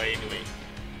me on the fight anyway.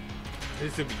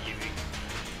 This will be easy.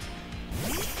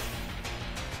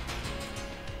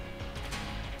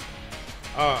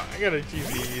 Oh, I gotta choose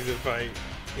Eevee to fight.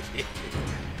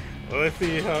 Well, let's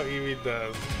see how Eevee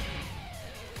does.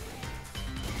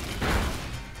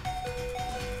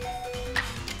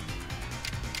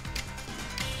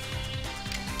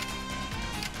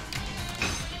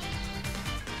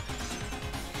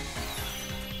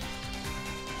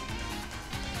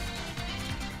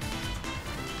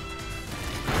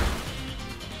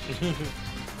 I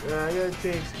gotta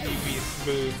change Eevee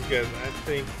Smooth because I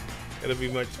think it'll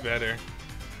be much better.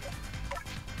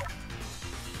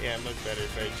 Yeah, much better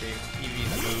if I change Eevee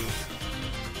Smooth.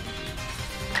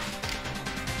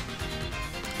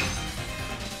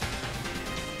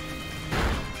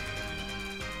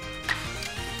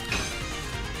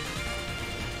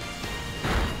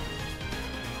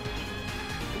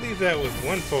 I believe that was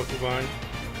one Pokemon.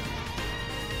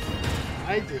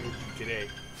 I did it today.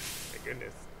 My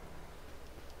goodness.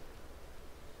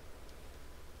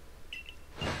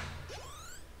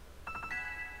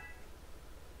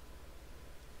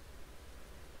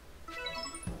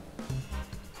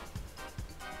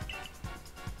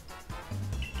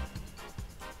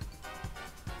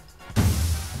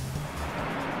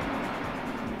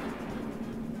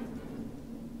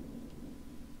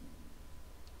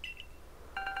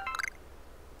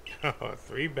 Oh,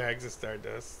 3 bags of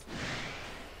Stardust.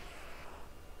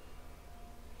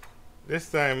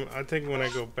 This time, I think when I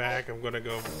go back, I'm gonna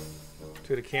go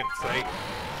to the campsite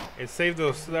and save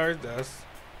those Stardust.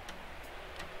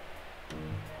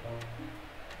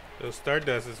 Those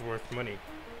Stardust is worth money.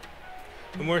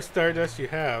 The more Stardust you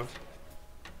have,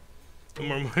 the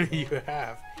more money you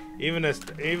have. Even a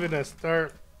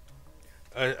star,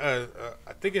 I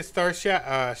think it's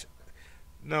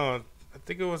no, I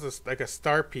think it was like a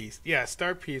star piece. Yeah,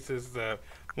 star piece is the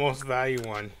most value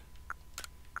one.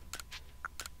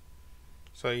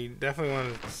 So you definitely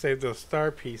want to save those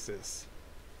star pieces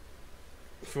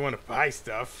if you want to buy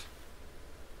stuff.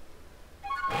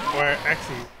 Or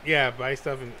actually, yeah, buy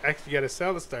stuff and actually you gotta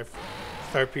sell the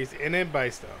star piece and then buy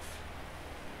stuff.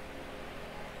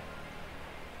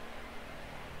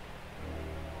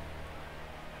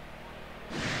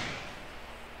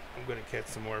 I'm gonna catch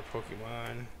some more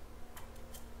Pokemon.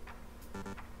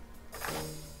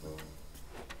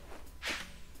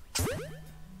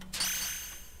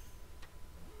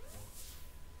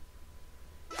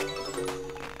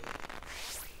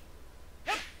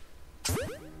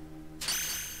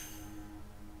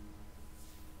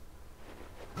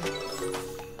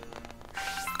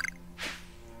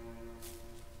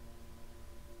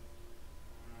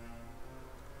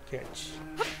 Catch.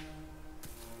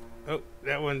 Oh,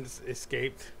 that one's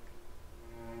escaped.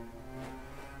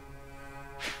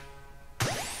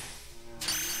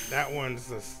 That one's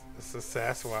the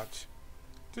Sasquatch.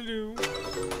 Doo-doo.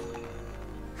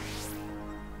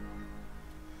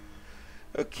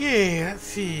 Okay, let's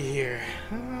see here.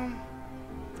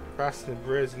 Crossing the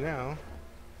bridge now.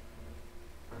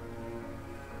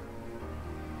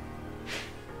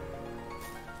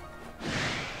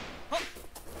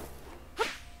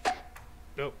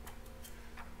 Nope.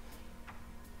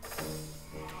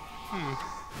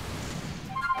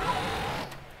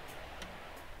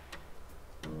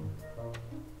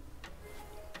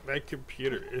 My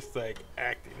computer is like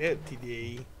acting up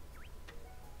today.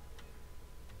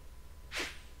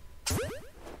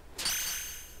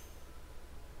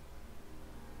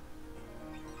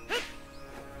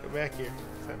 Go back here.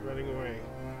 Stop running away.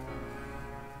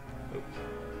 Oops.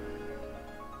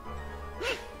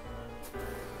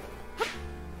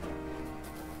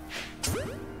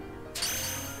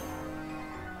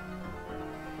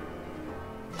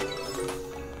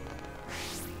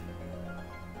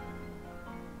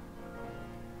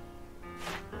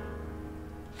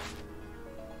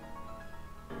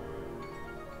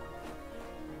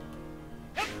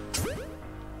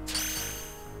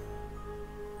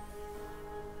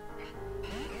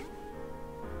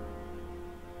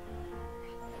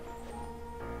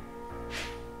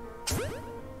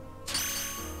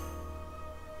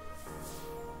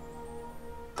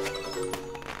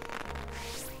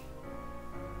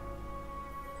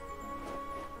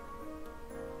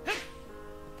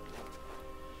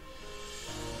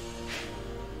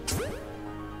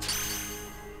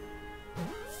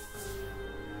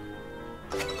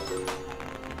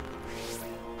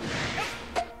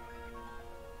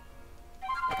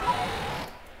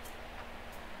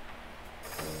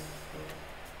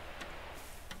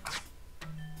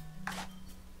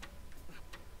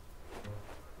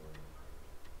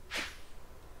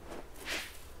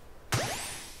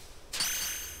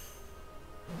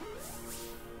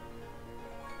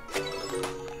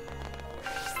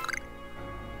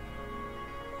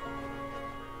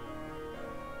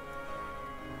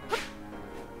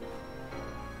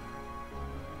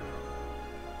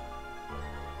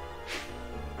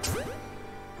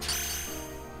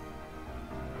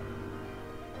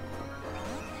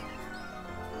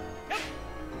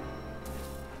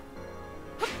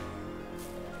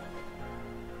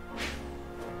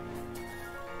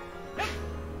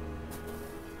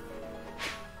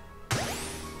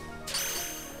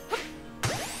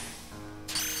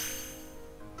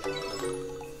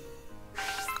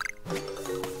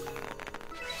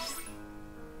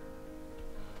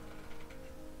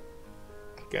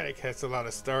 Gotta catch a lot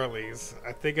of Starlies.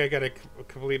 I think I gotta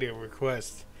complete a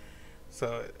request.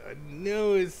 So I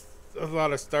know it's a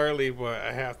lot of Starly, but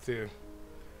I have to,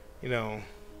 you know,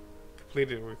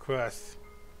 complete a request.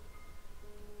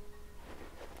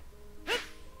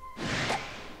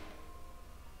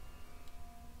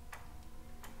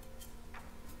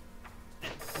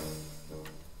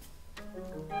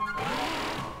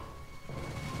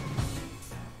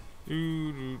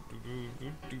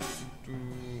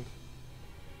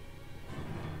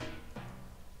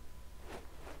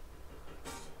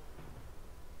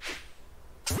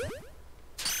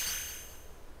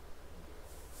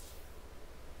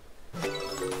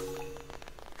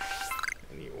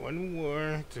 I need one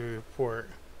more to report.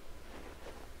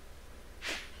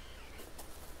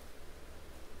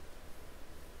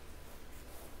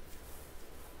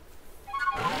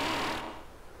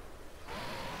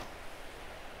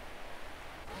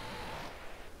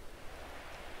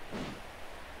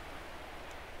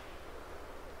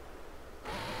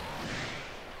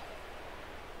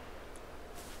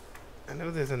 I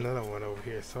know there's another one over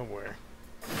here somewhere.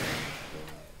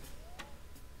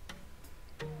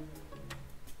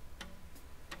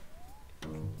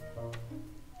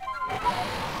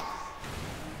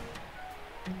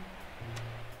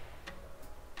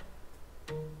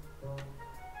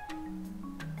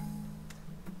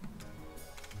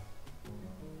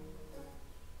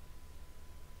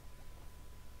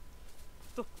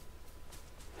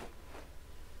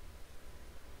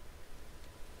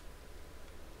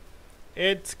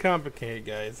 It's complicated,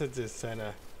 guys. I'm just trying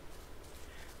to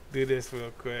do this real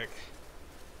quick.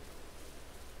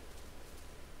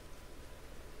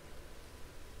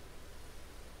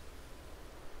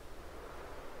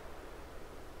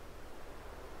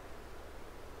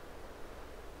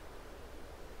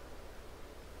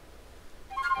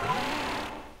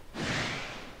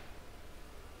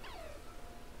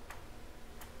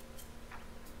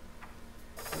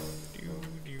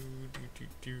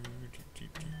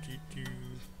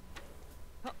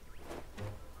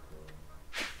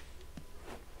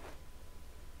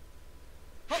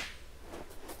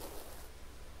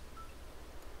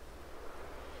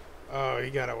 Oh, he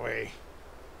got away.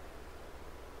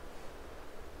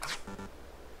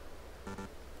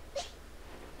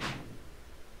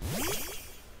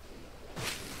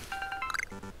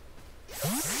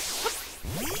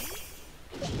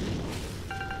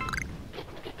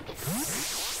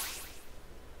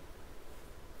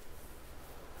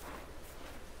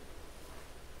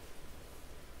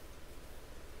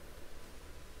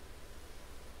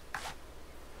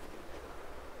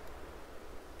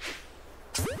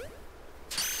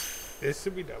 This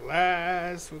should be the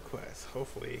last request,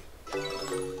 hopefully.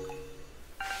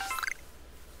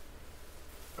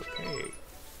 Okay.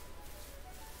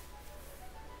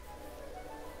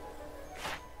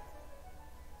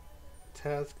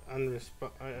 Task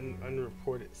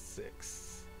unreported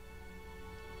 6.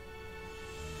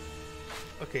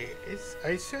 Okay,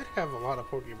 I should have a lot of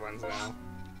Pokemons now.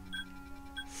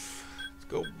 Let's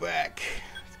go back.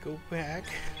 Let's go back.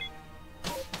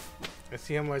 Let's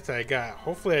see how much I got.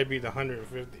 Hopefully I beat the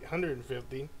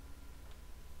 150.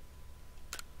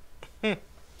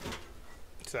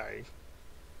 Sorry.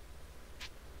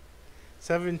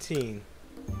 17.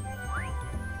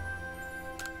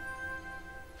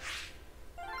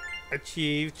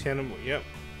 Achieved channel. Yep,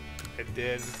 I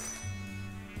did.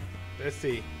 Let's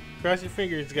see. Cross your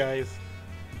fingers, guys.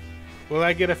 Will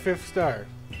I get a 5th star?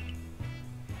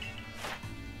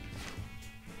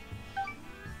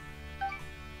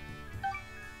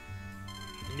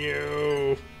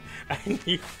 No, I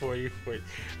need 40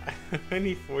 points. I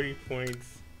need 40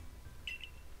 points.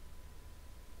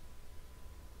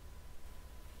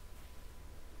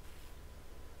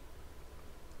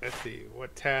 Let's see,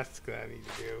 what tasks do I need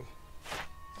to do?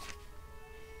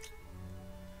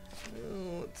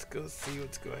 Oh, let's go see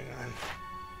what's going on.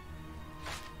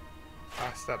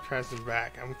 Oh, stop pressing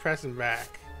back. I'm pressing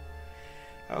back.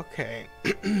 Okay.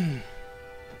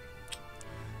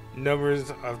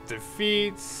 Numbers of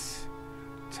defeats,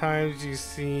 times you've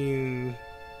seen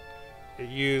it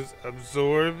use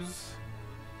absorbs,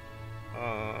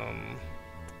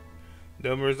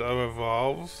 numbers of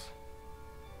evolves.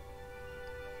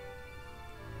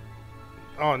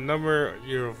 Oh, number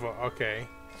you evolve. Okay,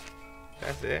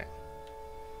 that's it.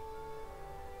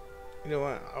 You know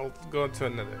what? I'll go to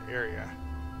another area.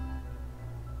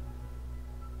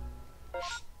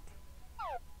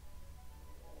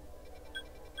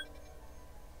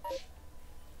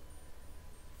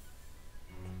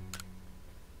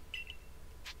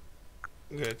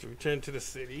 I'm going to return to the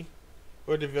city,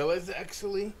 or the village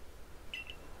actually.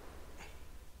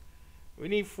 We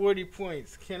need 40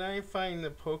 points. Can I find the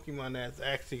Pokemon that's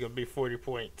actually going to be 40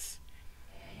 points?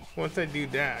 Once I do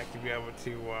that, I can be able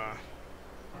to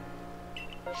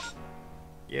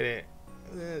get it.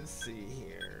 Let's see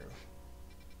here.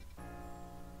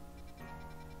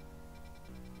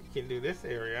 We can do this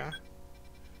area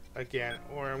again,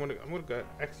 or I'm gonna go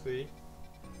actually.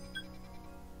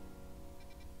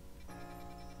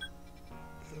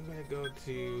 I'm gonna go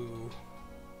to.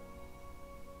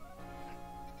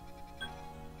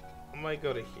 I might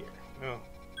go to here. No.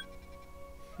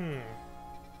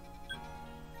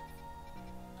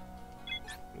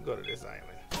 We'll go to this island.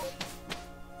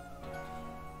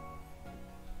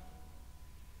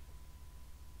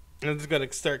 I'm just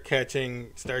gonna start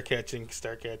catching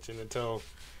until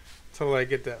I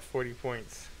get that 40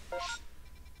 points.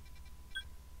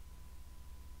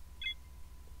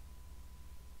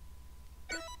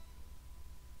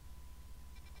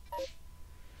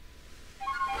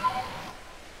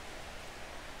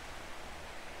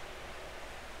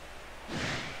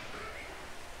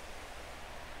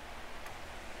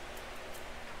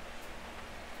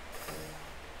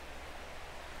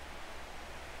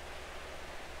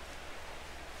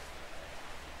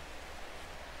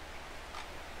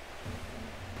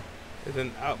 There's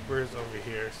an outburst over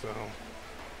here, so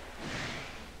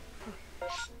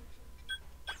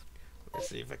let's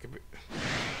see if I can.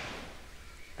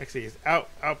 Actually, it's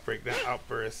outbreak, not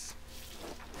outburst.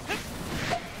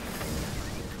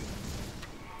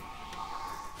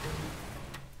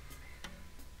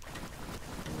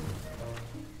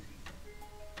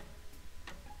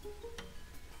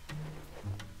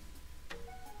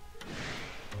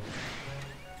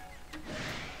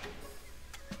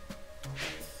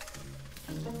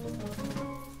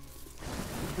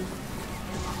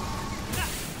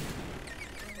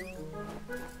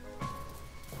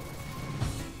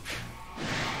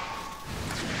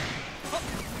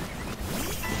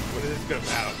 What is this gonna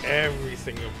battle every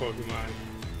single Pokemon?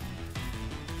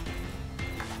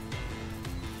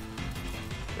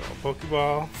 Throw a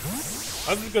Pokeball.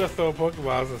 I'm just gonna throw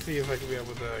Pokeballs and see if I can be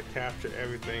able to capture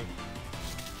everything.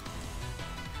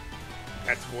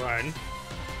 That's one.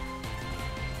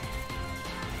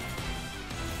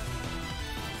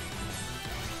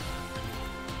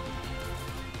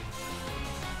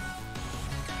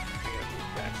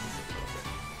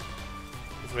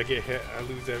 If I get hit, I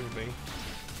lose everything.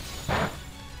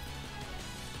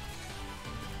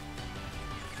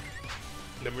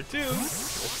 Number two, let's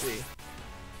see.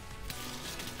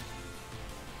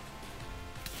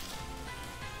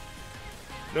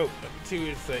 Nope, number two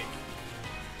is like,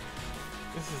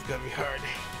 this is gonna be hard.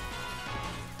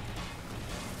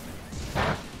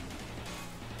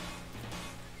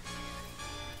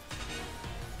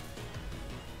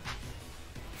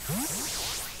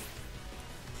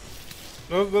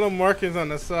 Those little markings on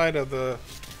the side of the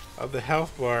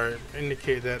health bar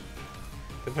indicate that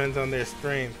depends on their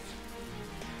strength.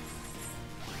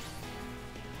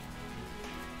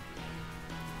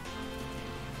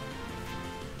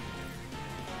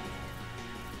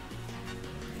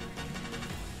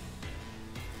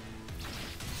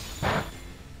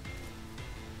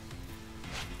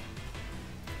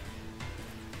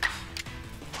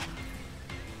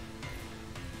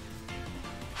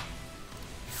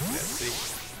 Let's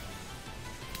see.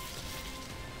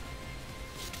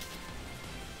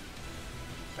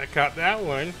 I caught that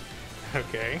one.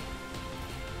 Okay.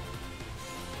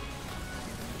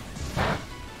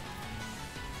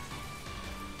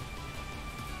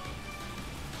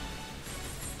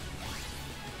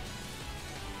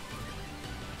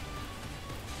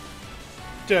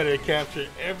 Try to capture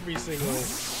every single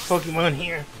Pokemon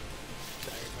here.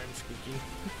 Sorry if I'm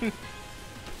squeaking.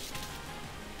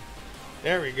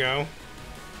 There we go.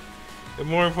 The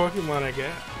more Pokemon I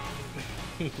get,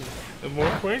 the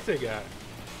more points I got.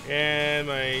 And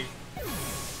my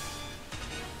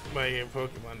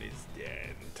Pokemon is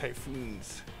dead.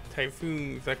 Typhoons.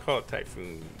 Typhoons. I call it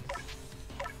Typhoons.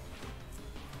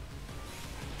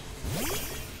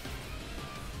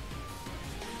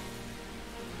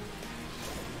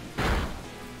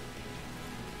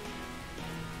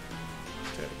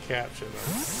 Try to capture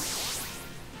them.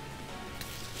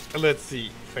 Let's see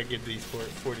if I get these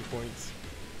 40 points.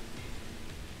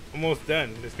 Almost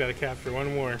done. Just gotta capture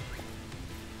one more.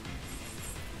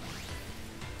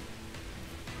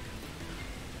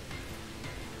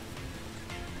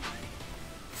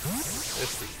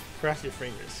 Let's see. Cross your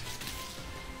fingers.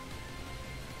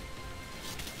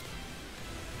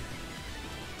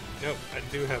 Nope, I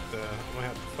do have to. I'm gonna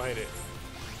have to fight it.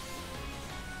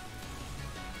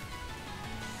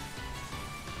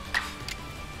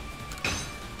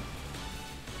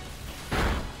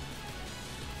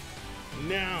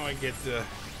 Now I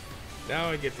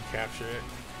get to capture it.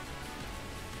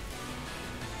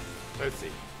 Let's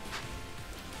see.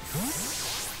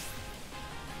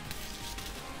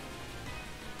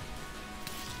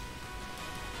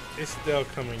 It's still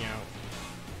coming out.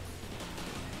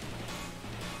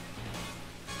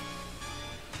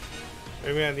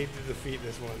 Maybe I need to defeat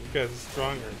this one because it's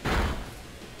stronger.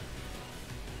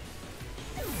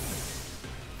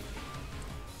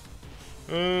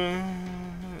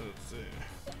 Let's see.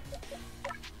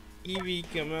 Eevee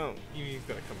come out. Eevee's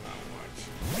gonna come out and watch.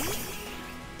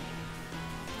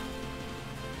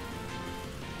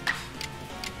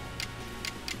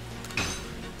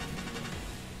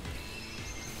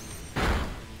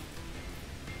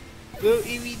 Little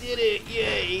Eevee did it!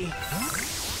 Yay!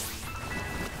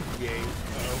 Yay!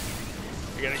 Uh-oh.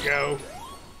 I gotta go.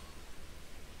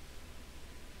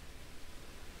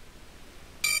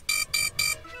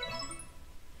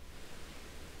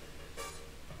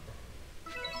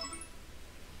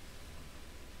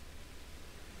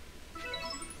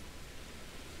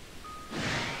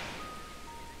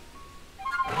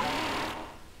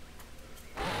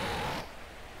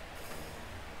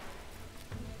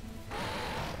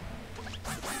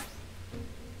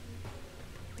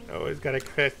 Always gotta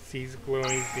catch these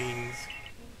glowing things.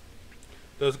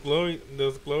 Those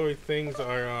glowy things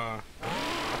are I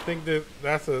think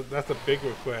that's a big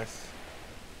request.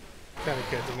 Trying to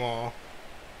catch them all.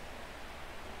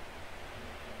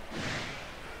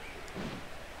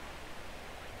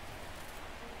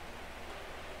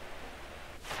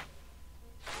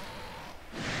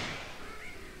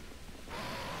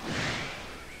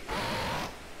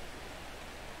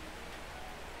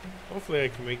 Hopefully I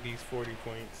can make these 40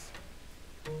 points.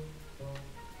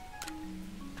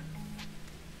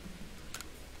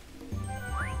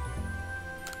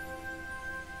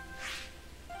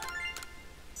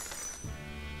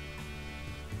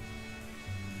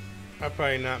 I'm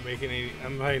probably not making any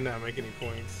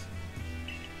points.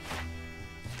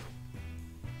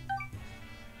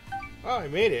 Oh, I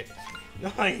made it.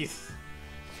 Nice.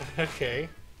 Okay.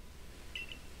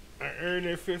 I earned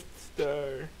a 5th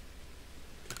star.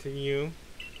 Continue.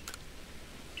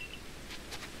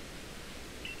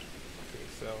 Okay,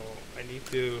 so I need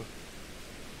to.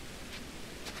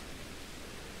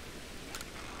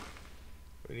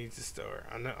 We need to store.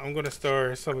 I'm gonna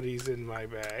store some of these in my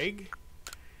bag.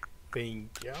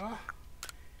 Thank ya.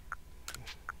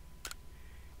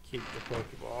 Keep the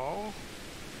Pokeball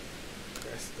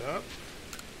pressed up.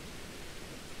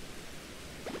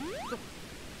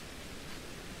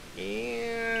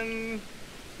 And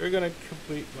we're gonna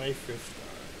complete my 5th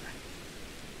star.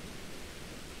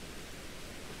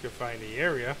 We can find the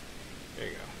area. There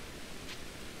you go.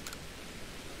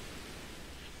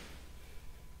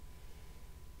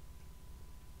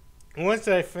 Once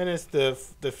I finish the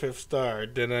 5th star,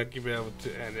 then I'll be able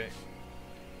to end it.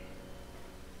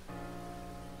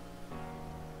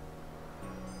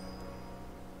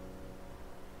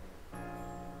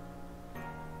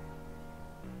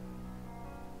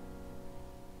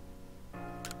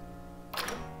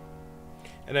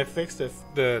 And I fixed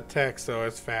the text so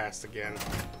it's fast again.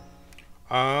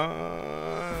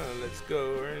 Let's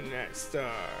go earn that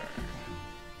star.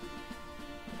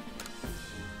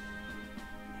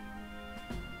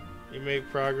 You make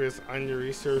progress on your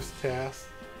research task.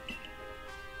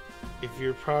 If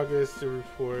your progress to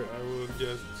report, I will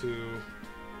adjust to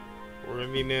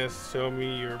worthiness. Show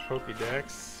me your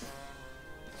Pokédex.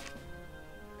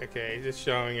 Okay, just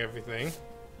showing everything.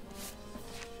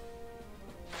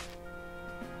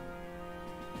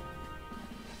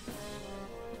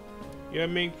 You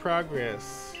make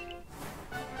progress.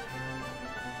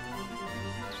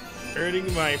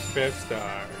 Earning my 5th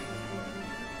star.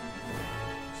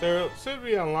 So should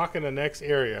be unlocking the next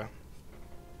area.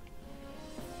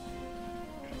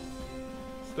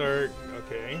 Start,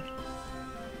 okay.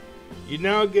 You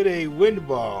now get a wind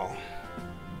ball.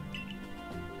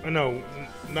 Oh no,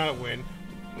 not wind.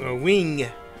 A wing.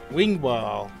 Wing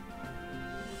ball.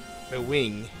 The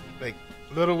wing. Like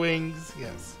little wings,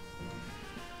 yes.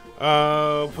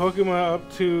 Pokemon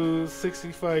up to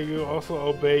 65, you also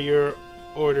obey your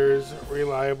orders,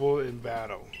 reliable in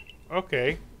battle.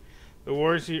 Okay. The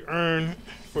words you earn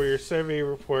for your survey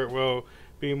report will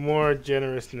be more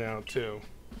generous now too.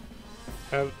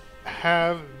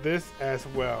 Have this as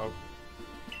well.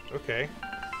 Okay.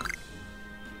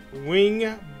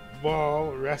 Wing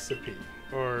ball recipe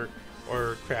or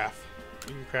craft.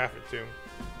 You can craft it too.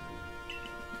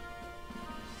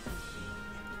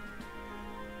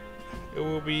 It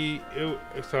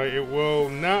will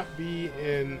not be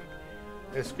in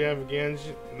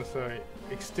extravaganza. Sorry,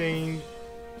 exchange.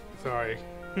 Sorry.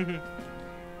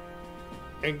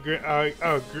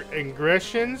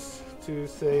 ingressions to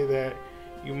say that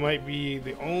you might be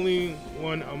the only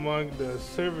one among the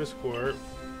service corp.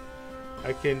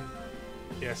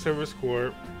 Service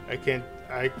corp. I can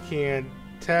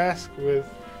task with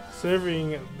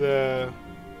serving the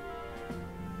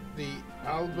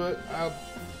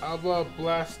Alba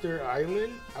Blaster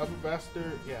Island.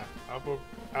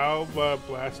 Alba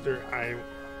Blaster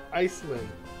Iceland.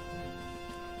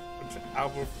 It's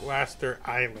Alba Blaster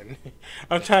Island.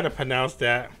 I'm trying to pronounce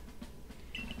that.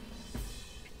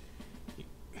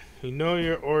 You know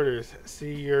your orders.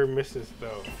 See your missus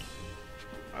though.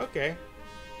 Okay.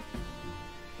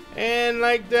 And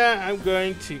like that, I'm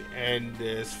going to end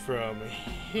this from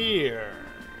here.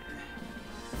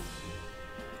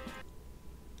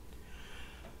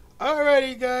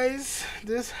 Alrighty guys,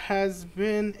 this has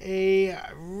been a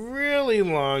really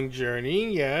long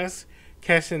journey, yes.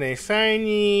 Catching a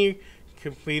shiny,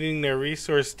 completing the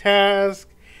resource task,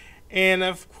 and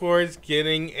of course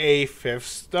getting a 5th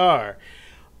star.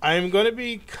 I'm going to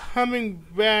be coming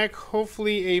back,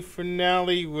 hopefully a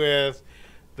finale with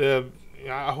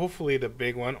hopefully the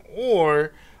big one,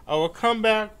 or I will come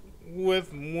back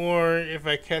with more if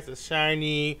I catch a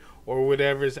shiny or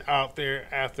whatever's out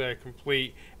there after I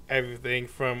complete everything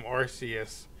from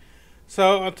Arceus.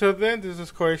 So until then, this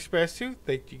is Koreyexpress2.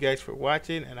 Thank you guys for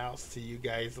watching, and I'll see you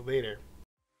guys later.